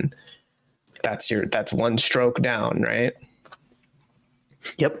that, and that's one stroke down, right?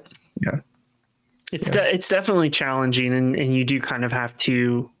 Yep. Yeah. It's definitely challenging, and you do kind of have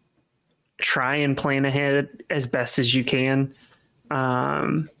to try and plan ahead as best as you can.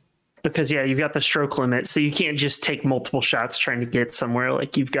 Because you've got the stroke limit, so you can't just take multiple shots trying to get somewhere.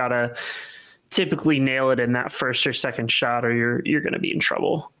 Like, you've got to typically nail it in that first or second shot, or you're going to be in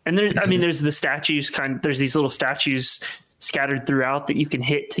trouble. And there's the statues, there's these little statues scattered throughout that you can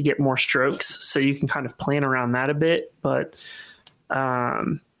hit to get more strokes, so you can kind of plan around that a bit. But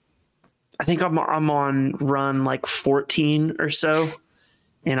I think I'm on run like 14 or so,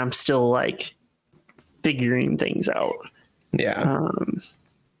 and I'm still like figuring things out.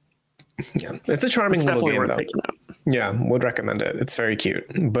 It's a charming little game, though. Up. Yeah, would recommend it. It's very cute,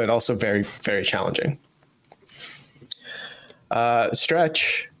 but also very, very challenging.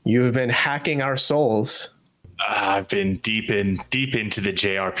 Stretch, you've been hacking our souls. I've been deep into the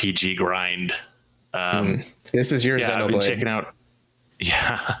JRPG grind. This is your Xenoblade. I've been checking out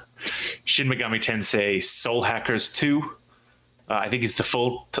Shin Megami Tensei Soul Hackers 2. I think it's the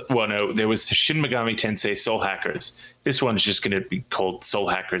full. No, there was the Shin Megami Tensei Soul Hackers. This one's just going to be called Soul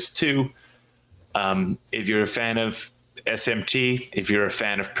Hackers 2. If you're a fan of SMT, if you're a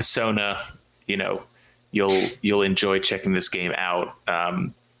fan of Persona, you'll enjoy checking this game out.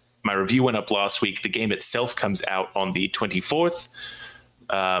 My review went up last week. The game itself comes out on the 24th.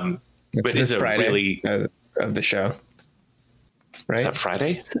 It's but this it's a Friday really of the show, right? is that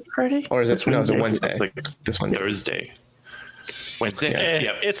Friday? Is it Friday? Or is it? No, it's a Wednesday. It's like This Wednesday. Thursday. Wednesday.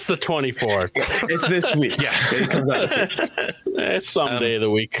 Yeah, it's the 24th. It's this week. Yeah, it comes out this week. It's some day of the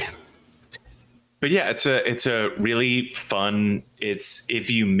week. But yeah, it's a really fun. It's if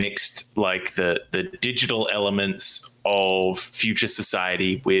you mixed like the digital elements of Future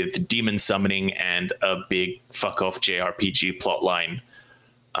Society with demon summoning and a big fuck off JRPG plotline,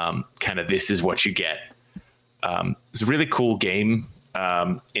 kind of this is what you get. It's a really cool game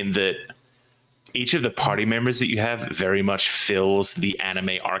in that each of the party members that you have very much fills the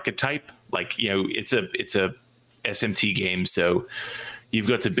anime archetype. Like, you know, it's a SMT game, so you've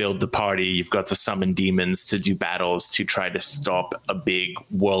got to build the party, you've got to summon demons to do battles to try to stop a big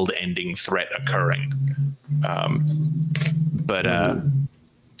world-ending threat occurring. But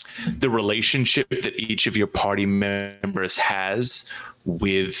the relationship that each of your party members has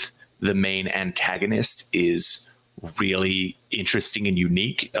with the main antagonist is really interesting and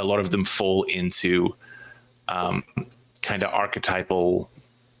unique. A lot of them fall into kind of archetypal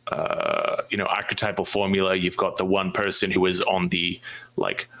formula. You've got the one person who is on the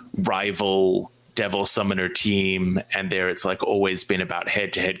like rival devil summoner team, and there it's like always been about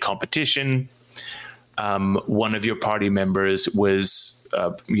head-to-head competition. One of your party members was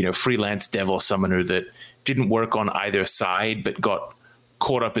freelance devil summoner that didn't work on either side but got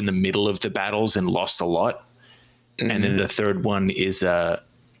caught up in the middle of the battles and lost a lot. Mm-hmm. And then the third one is an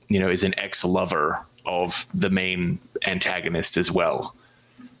ex-lover of the main antagonist as well.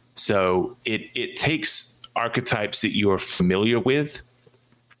 So it takes archetypes that you are familiar with,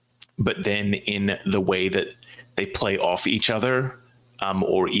 but then in the way that they play off each other,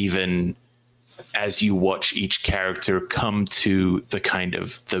 or even as you watch each character come to the kind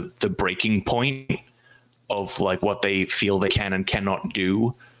of the breaking point of like what they feel they can and cannot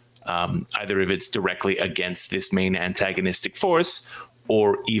do, either if it's directly against this main antagonistic force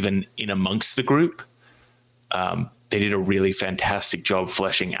or even in amongst the group. They did a really fantastic job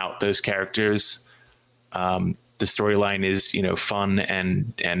fleshing out those characters. The storyline is, fun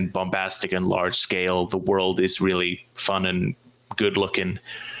and bombastic and large scale. The world is really fun and good looking.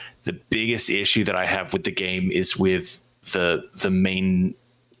 The biggest issue that I have with the game is with the main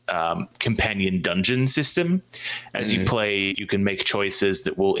companion dungeon system. As you play, you can make choices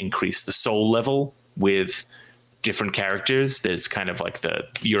that will increase the soul level with different characters. There's kind of like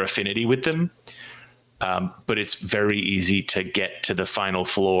your affinity with them. But it's very easy to get to the final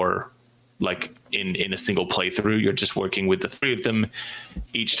floor, like in a single playthrough. You're just working with the three of them.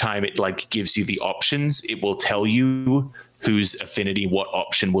 Each time it like gives you the options, it will tell you whose affinity, what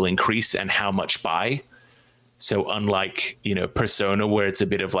option will increase and how much by. So unlike, Persona, where it's a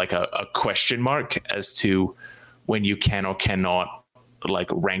bit of like a question mark as to when you can or cannot like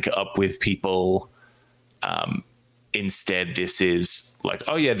rank up with people. Instead, this is like,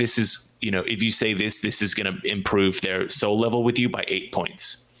 oh yeah, this is, if you say this is going to improve their soul level with you by 8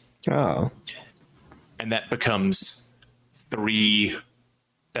 points. Oh. And that becomes three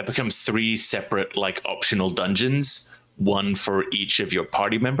separate like optional dungeons, one for each of your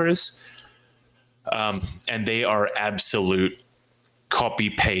party members. And they are absolute copy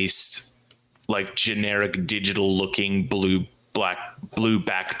paste, like generic digital looking blue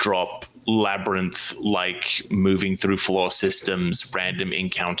backdrop labyrinth, like moving through floor systems, random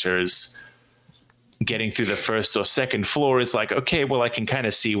encounters. Getting through the first or second floor is like, okay, well, I can kind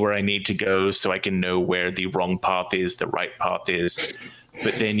of see where I need to go so I can know where the wrong path is, the right path is.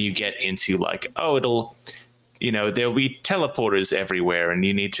 But then you get into like, oh, there'll be teleporters everywhere and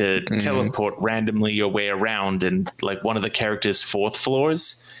you need to teleport randomly your way around. And like one of the characters' fourth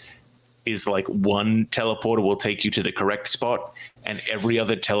floors is like one teleporter will take you to the correct spot and every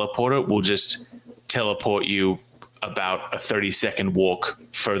other teleporter will just teleport you about a 30-second walk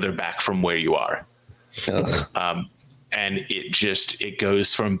further back from where you are. And it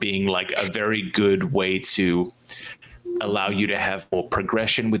goes from being like a very good way to allow you to have more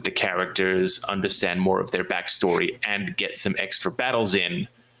progression with the characters, understand more of their backstory, and get some extra battles in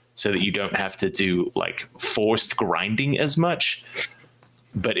so that you don't have to do like forced grinding as much.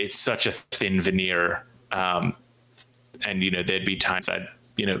 But it's such a thin veneer. And, there'd be times I'd,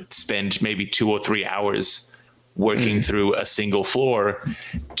 spend maybe 2 or 3 hours working through a single floor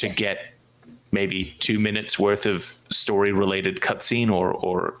to get maybe 2 minutes worth of story related cutscene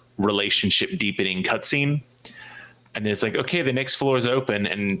or relationship deepening cutscene. And then it's like, okay, the next floor is open.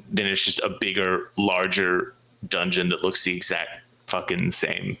 And then it's just a bigger, larger dungeon that looks the exact fucking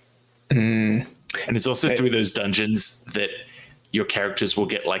same. And it's also through those dungeons that your characters will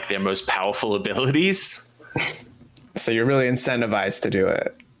get like their most powerful abilities. So you're really incentivized to do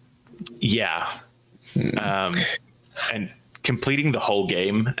it. Yeah. And completing the whole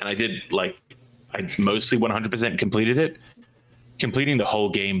game, and I mostly 100% completed it. Completing the whole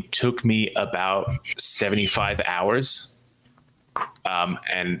game took me about 75 hours.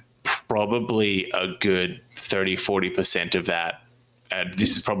 And probably a good 30-40% of that, and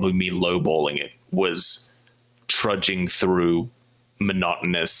this is probably me lowballing it, was trudging through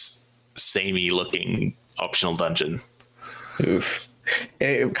monotonous, samey looking optional dungeon. Oof.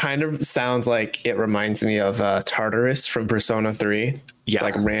 It kind of sounds like it reminds me of Tartarus from Persona 3. Yeah. It's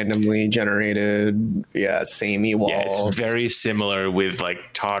like randomly generated, samey walls. Yeah, it's very similar with like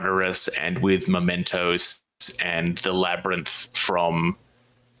Tartarus and with Mementos and the Labyrinth from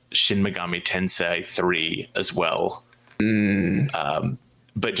Shin Megami Tensei 3 as well.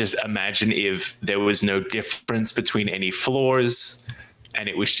 But just imagine if there was no difference between any floors and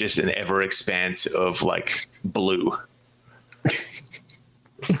it was just an ever expanse of like blue.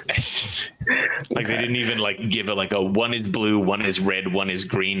 It's just, like they didn't even like give it like a one is blue, one is red, one is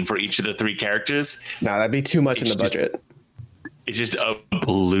green for each of the three characters. No, that'd be too much in the budget. It's just a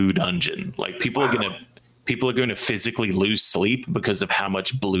blue dungeon. Like people are going to physically lose sleep because of how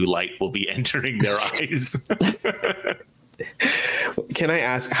much blue light will be entering their eyes. Can I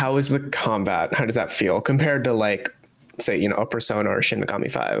ask, how is the combat? How does that feel compared to like, say, a Persona or Shin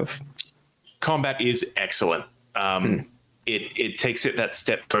Megami 5? Combat is excellent. It takes it that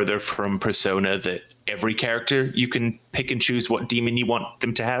step further from Persona, that every character you can pick and choose what demon you want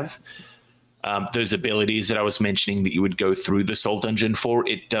them to have. Those abilities that I was mentioning that you would go through the Soul Dungeon for,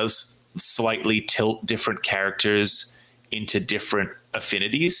 it does slightly tilt different characters into different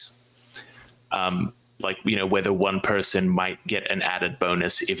affinities. Like, whether one person might get an added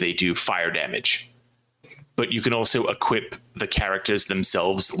bonus if they do fire damage. But you can also equip the characters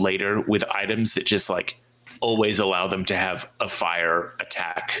themselves later with items that just like always allow them to have a fire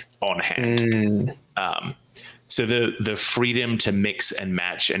attack on hand. So the freedom to mix and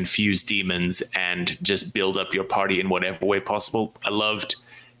match and fuse demons and just build up your party in whatever way possible, I loved.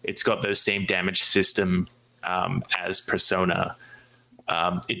 It's got those same damage system as Persona.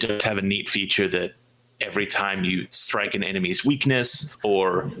 It does have a neat feature that every time you strike an enemy's weakness,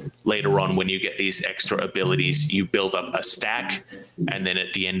 or later on when you get these extra abilities, you build up a stack, and then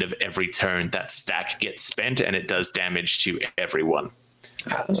at the end of every turn, that stack gets spent and it does damage to everyone.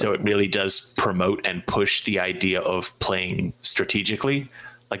 So it really does promote and push the idea of playing strategically.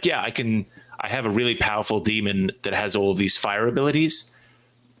 Like, yeah, I have a really powerful demon that has all of these fire abilities,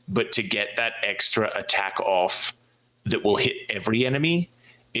 but to get that extra attack off that will hit every enemy,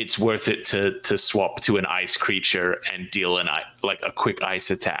 it's worth it to swap to an ice creature and deal a quick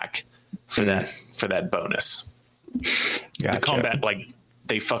ice attack for that bonus. Gotcha. The combat, like,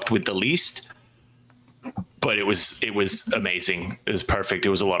 they fucked with the least, but it was amazing. It was perfect. It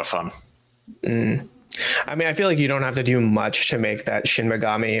was a lot of fun. I mean, I feel like you don't have to do much to make that Shin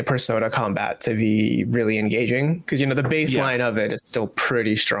Megami Persona combat to be really engaging, because the baseline of it is still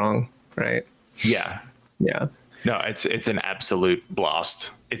pretty strong, right? Yeah. Yeah. No, it's an absolute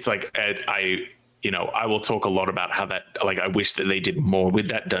blast. It's like I will talk a lot about how that, like, I wish that they did more with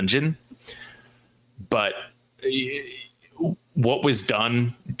that dungeon, but what was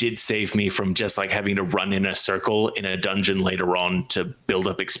done did save me from just like having to run in a circle in a dungeon later on to build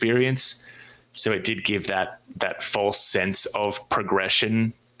up experience. So it did give that false sense of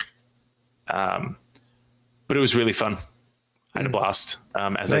progression. But it was really fun. I had a blast.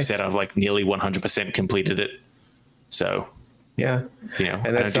 As nice. I said, I've like nearly 100% completed it. So, yeah,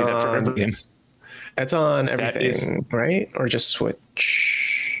 and that's I don't do that for every game. That's on everything, right? Or just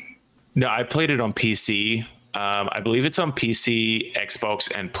Switch? No, I played it on PC. I believe it's on PC, Xbox,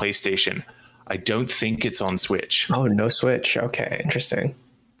 and PlayStation. I don't think it's on Switch. Oh, no Switch. Okay, interesting.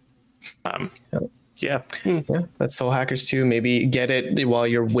 Yeah, that's Soul Hackers 2. Maybe get it while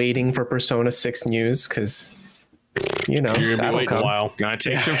you're waiting for Persona 6 news, because you're gonna be waiting a while. Gonna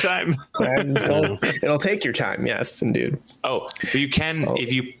take some time. It'll take your time, yes, indeed. Oh, but you can,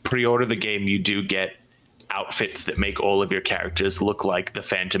 if you pre-order the game, you do get outfits that make all of your characters look like the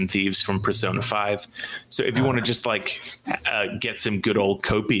Phantom Thieves from Persona 5. So if you want to just like get some good old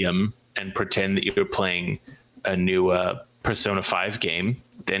copium and pretend that you're playing a new Persona 5 game,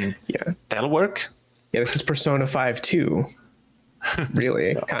 then that'll work. Yeah, this is Persona 5 too.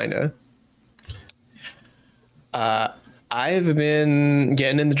 Really, kind of. I've been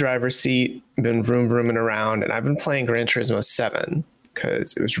getting in the driver's seat, been vrooming around, and I've been playing Gran Turismo 7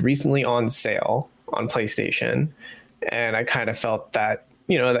 because it was recently on sale on PlayStation, and I kind of felt that,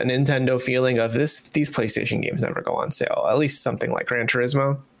 that Nintendo feeling of these PlayStation games never go on sale, at least something like Gran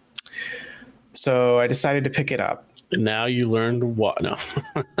Turismo. So I decided to pick it up, And now you learned what? No.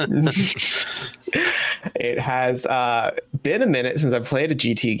 It has been a minute since I've played a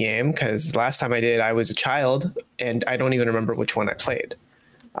GT game, because last time I did, I was a child, and I don't even remember which one I played.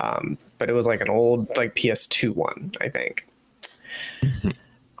 But it was like an old like PS2 one, I think.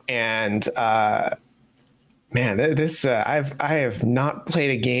 And man, this I have not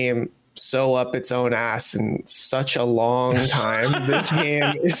played a game so up its own ass in such a long time. This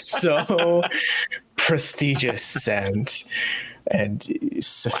game is so prestigious and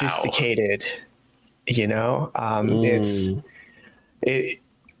sophisticated. Wow. You know,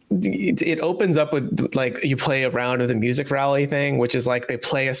 it opens up with like you play a round of the music rally thing, which is like they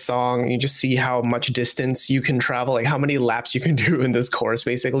play a song, you just see how much distance you can travel, like how many laps you can do in this course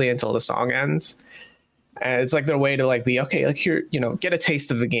basically until the song ends. And it's like their way to like be okay, like here, you know, get a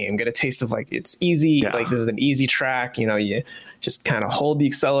taste of the game, get a taste of like it's easy, like this is an easy track, you know, you just kind of hold the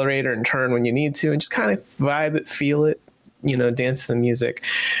accelerator and turn when you need to and just kind of vibe it, feel it, you know, dance to the music.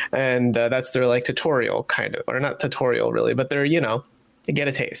 And that's their like tutorial kind of, or not tutorial really, but they're, you know, you get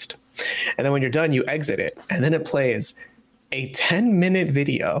a taste. And then when you're done, you exit it. And then it plays a 10-minute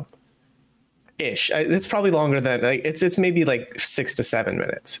video ish. It's probably longer than like, it's maybe like 6 to 7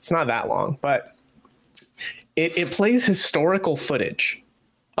 minutes. It's not that long, but it plays historical footage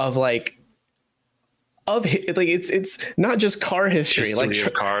of like, it's not just car history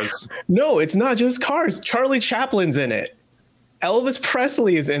like cars. No, it's not just cars. Charlie Chaplin's in it. Elvis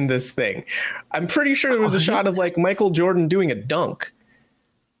Presley is in this thing. I'm pretty sure there was a shot of like Michael Jordan doing a dunk.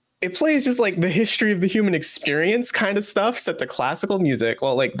 It plays just like the history of the human experience kind of stuff set to classical music.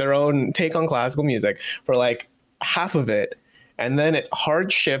 Well, like their own take on classical music for like half of it. And then it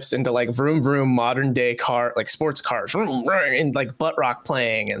hard shifts into like vroom vroom modern day car, like sports cars, and like butt rock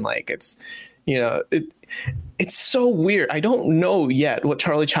playing. And like, it's, you know, it's so weird. I don't know yet what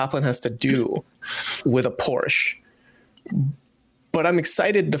Charlie Chaplin has to do with a Porsche, but I'm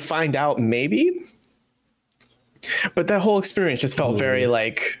excited to find out maybe. But that whole experience just felt very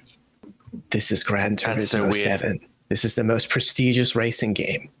like, this is Gran Turismo 7. This is the most prestigious racing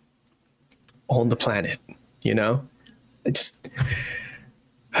game on the planet, you know? It just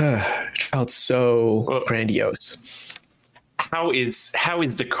it felt so grandiose. How is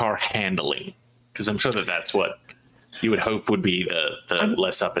the car handling? Because I'm sure that's what you would hope would be the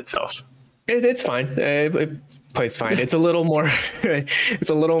less up itself. It's fine. It plays fine. It's a little more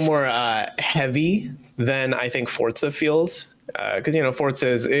heavy than I think Forza feels. Because you know Forza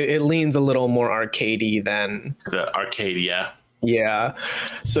it leans a little more arcadey than the arcade. Yeah.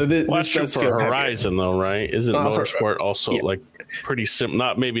 So this does feel Horizon heavier. Though, right? Isn't Motorsport also like pretty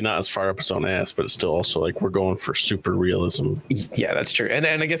simple? Maybe not as far up its own ass, but it's still also like we're going for super realism. Yeah, that's true. And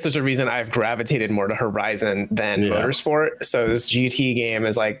I guess there's a reason I've gravitated more to Horizon than Motorsport. So this GT game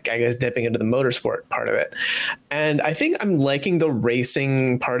is like, I guess, dipping into the Motorsport part of it. And I think I'm liking the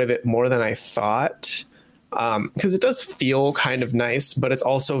racing part of it more than I thought. Because it does feel kind of nice, but it's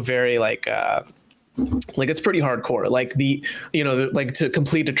also very like it's pretty hardcore. Like like to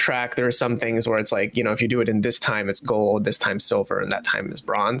complete a track, there are some things where it's like, you know, if you do it in this time, it's gold, this time silver, and that time is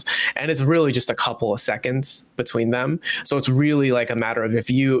bronze. And it's really just a couple of seconds between them. So it's really like a matter of if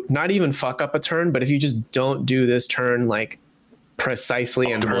you not even fuck up a turn, but if you just don't do this turn like precisely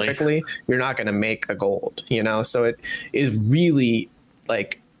and perfectly, you're not going to make the gold, you know? So it is really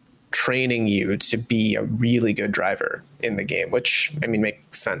like training you to be a really good driver in the game, which I mean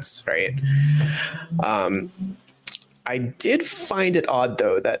makes sense, right? I did find it odd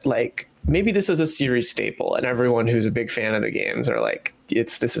though that like maybe this is a series staple and everyone who's a big fan of the games are like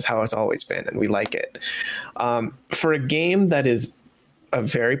this is how it's always been and we like it. For a game that is a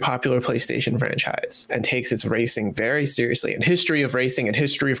very popular PlayStation franchise and takes its racing very seriously and history of racing and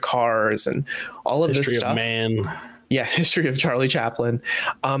history of cars and all of this stuff. Yeah, history of Charlie Chaplin.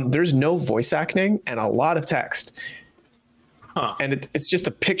 There's no voice acting and a lot of text. And it's just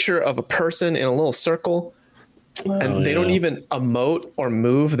a picture of a person in a little circle. And they don't even emote or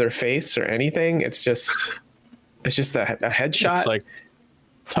move their face or anything. It's just a headshot. It's like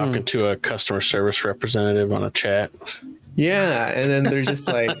talking to a customer service representative on a chat. Yeah, and then they're just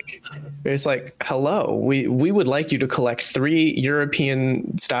like, it's like, hello, we would like you to collect 3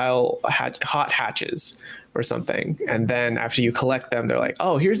 European style hot hatches or something. And then after you collect them, they're like,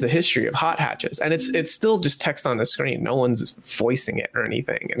 oh, here's the history of hot hatches. And it's still just text on the screen. No one's voicing it or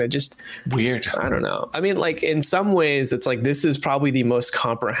anything. And it just weird. I don't know. I mean, like in some ways it's like, this is probably the most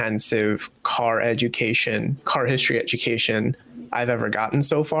comprehensive car history education I've ever gotten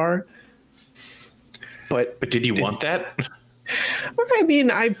so far. But did you want that? I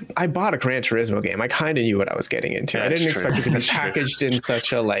mean, I bought a Gran Turismo game. I kind of knew what I was getting into. Yeah, I didn't that's true. expect it to be That's true. packaged in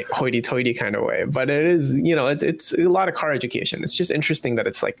such a like hoity-toity kind of way, but it is, you know, it's a lot of car education. It's just interesting that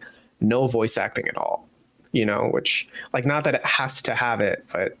it's like no voice acting at all, you know, which like not that it has to have it,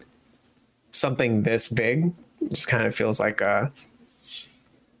 but something this big just kind of feels like a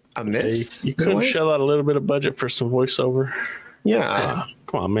miss. You in a couldn't way. shell out a little bit of budget for some voiceover. Yeah.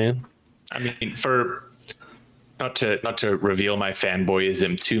 Come on, man. I mean, for not to reveal my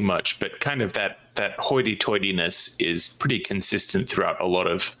fanboyism too much, but kind of that hoity-toityness is pretty consistent throughout a lot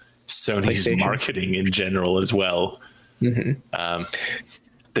of Sony's PlayStation. marketing in general as well. That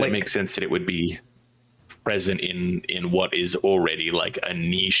Like- it makes sense that it would be present in what is already like a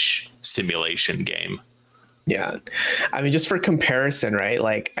niche simulation game. Yeah. I mean, just for comparison, right?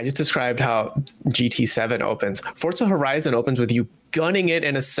 Like I just described how GT7 opens. Forza Horizon opens with you gunning it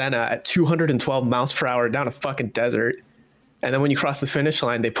in a Senna at 212 miles per hour down a fucking desert. And then when you cross the finish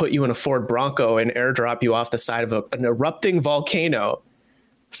line, they put you in a Ford Bronco and airdrop you off the side of an erupting volcano.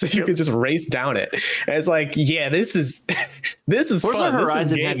 So you can just race down it. And it's like, yeah, this is Forza fun.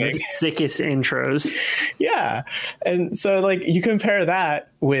 Horizon This is has the gaming. sickest intros. Yeah. And so like you compare that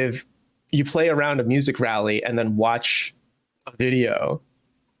with you play around a music rally and then watch a video.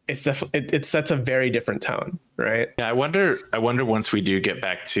 It sets a very different tone, right? Yeah, I wonder once we do get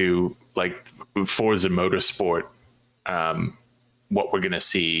back to like Forza Motorsport, what we're going to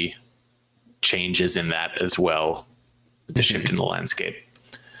see changes in that as well, the shift in the landscape.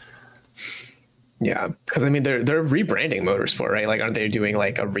 Yeah, because I mean they're rebranding Motorsport, right? Like, aren't they doing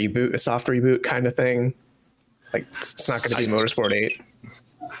like a reboot, a soft reboot kind of thing? Like, it's not going to be Motorsport 8.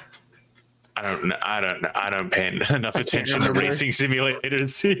 I don't know. I don't pay enough attention to remember. racing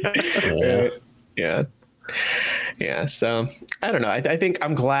simulators. Yeah. So I don't know. I think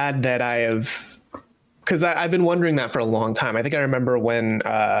I'm glad that I have, because I've been wondering that for a long time. I think I remember when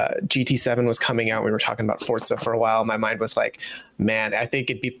GT7 was coming out, we were talking about Forza for a while. My mind was like, man, I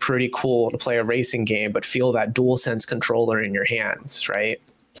think it'd be pretty cool to play a racing game, but feel that DualSense controller in your hands, right?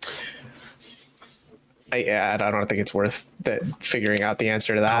 I don't think it's worth figuring out the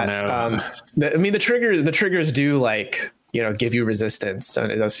answer to that. Oh, no. I mean, the triggers do like, you know, give you resistance, and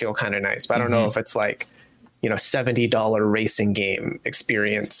it does feel kind of nice. But I don't know if it's like, you know, $70 racing game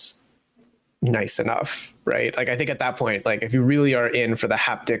experience nice enough, right? Like I think at that point, like if you really are in for the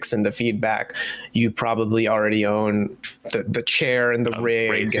haptics and the feedback, you probably already own the chair and the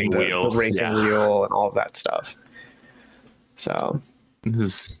rig racing and wheel. the racing Yeah. wheel and all of that stuff. So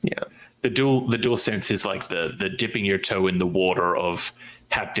yeah. The dual sense is like the dipping your toe in the water of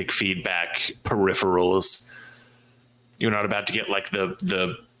haptic feedback peripherals. You're not about to get like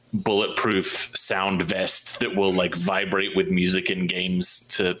the bulletproof sound vest that will like vibrate with music in games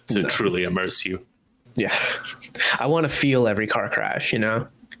to truly immerse you. Yeah. I want to feel every car crash, you know?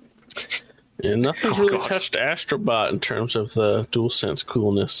 And nothing's Oh, really God. touched Astrobot in terms of the DualSense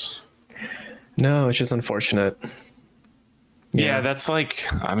coolness. No, it's just unfortunate. Yeah, that's like,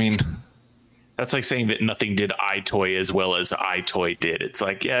 I mean, that's like saying that nothing did iToy as well as iToy did. It's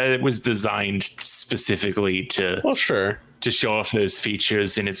like, yeah, it was designed specifically Well, sure. to show off those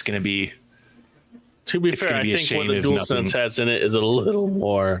features, and it's going to be To be It's fair, gonna I be a think what shame the if DualSense nothing- has in it is a little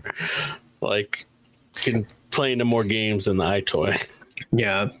more like can play into more games than the iToy.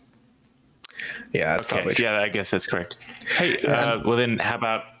 Yeah. Yeah, that's probably true. yeah, I guess that's correct. Hey, well then, how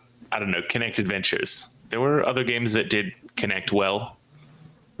about, I don't know, Kinect Adventures? There were other games that did connect well.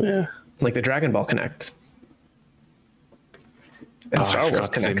 Yeah. Like the Dragon Ball Connect. And Oh, Star I Wars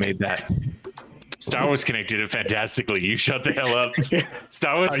forgot that Connect. they made that. Star Wars Connect did it fantastically. You shut the hell up.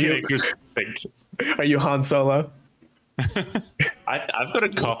 Star Wars Are you- Connect was perfect. Are you Han Solo? I've got a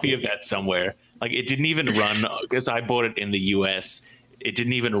copy of that somewhere. Like it didn't even run because I bought it in the US. It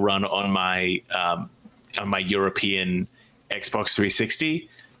didn't even run on my European Xbox 360.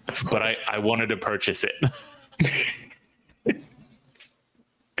 But I wanted to purchase it.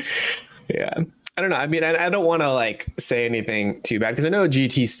 Yeah. I don't know. I mean, I don't want to like say anything too bad because I know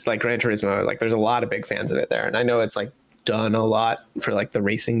GT's like Gran Turismo, like there's a lot of big fans of it there. And I know it's like done a lot for like the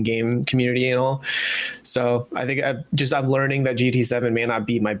racing game community and all. So I think I'm learning that GT7 may not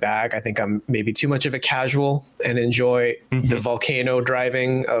be my bag. I think I'm maybe too much of a casual and enjoy the volcano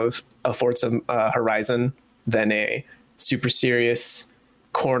driving of a Forza Horizon than a super serious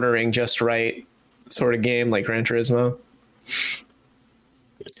cornering just right sort of game like Gran Turismo.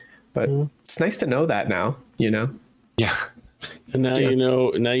 But it's nice to know that now, you know? Yeah. And now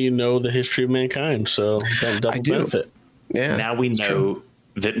you know the history of mankind, so double do. benefit. Yeah. Now we it's know true.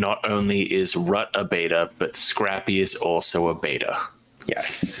 that not only is Rut a beta, but Scrappy is also a beta.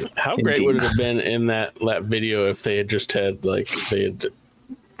 Yes. How great Indeed. would it have been in that video if they had just had like they had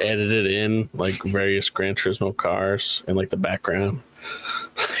edited in like various Gran Turismo cars in like the background?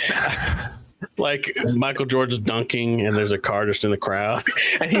 Like Michael George is dunking and there's a car just in the crowd.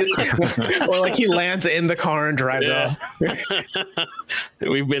 And or like he lands in the car and drives off.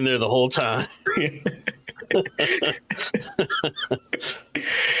 We've been there the whole time.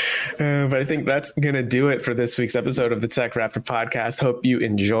 But I think that's going to do it for this week's episode of the Tech Raptor podcast. Hope you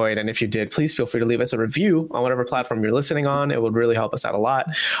enjoyed. And if you did, please feel free to leave us a review on whatever platform you're listening on. It would really help us out a lot.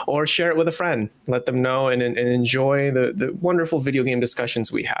 Or share it with a friend. Let them know and enjoy the wonderful video game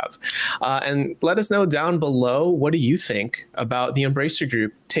discussions we have. And let us know down below, what do you think about the Embracer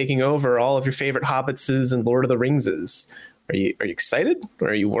Group taking over all of your favorite Hobbitses and Lord of the Ringses? Are you excited? Or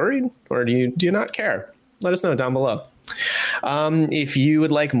are you worried? Or do you not care? Let us know down below. If you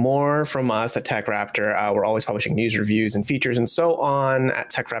would like more from us at Tech Raptor, we're always publishing news, reviews, and features and so on at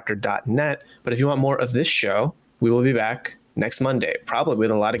techraptor.net. But if you want more of this show, we will be back next Monday, probably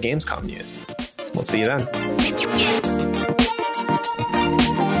with a lot of Gamescom news. We'll see you then.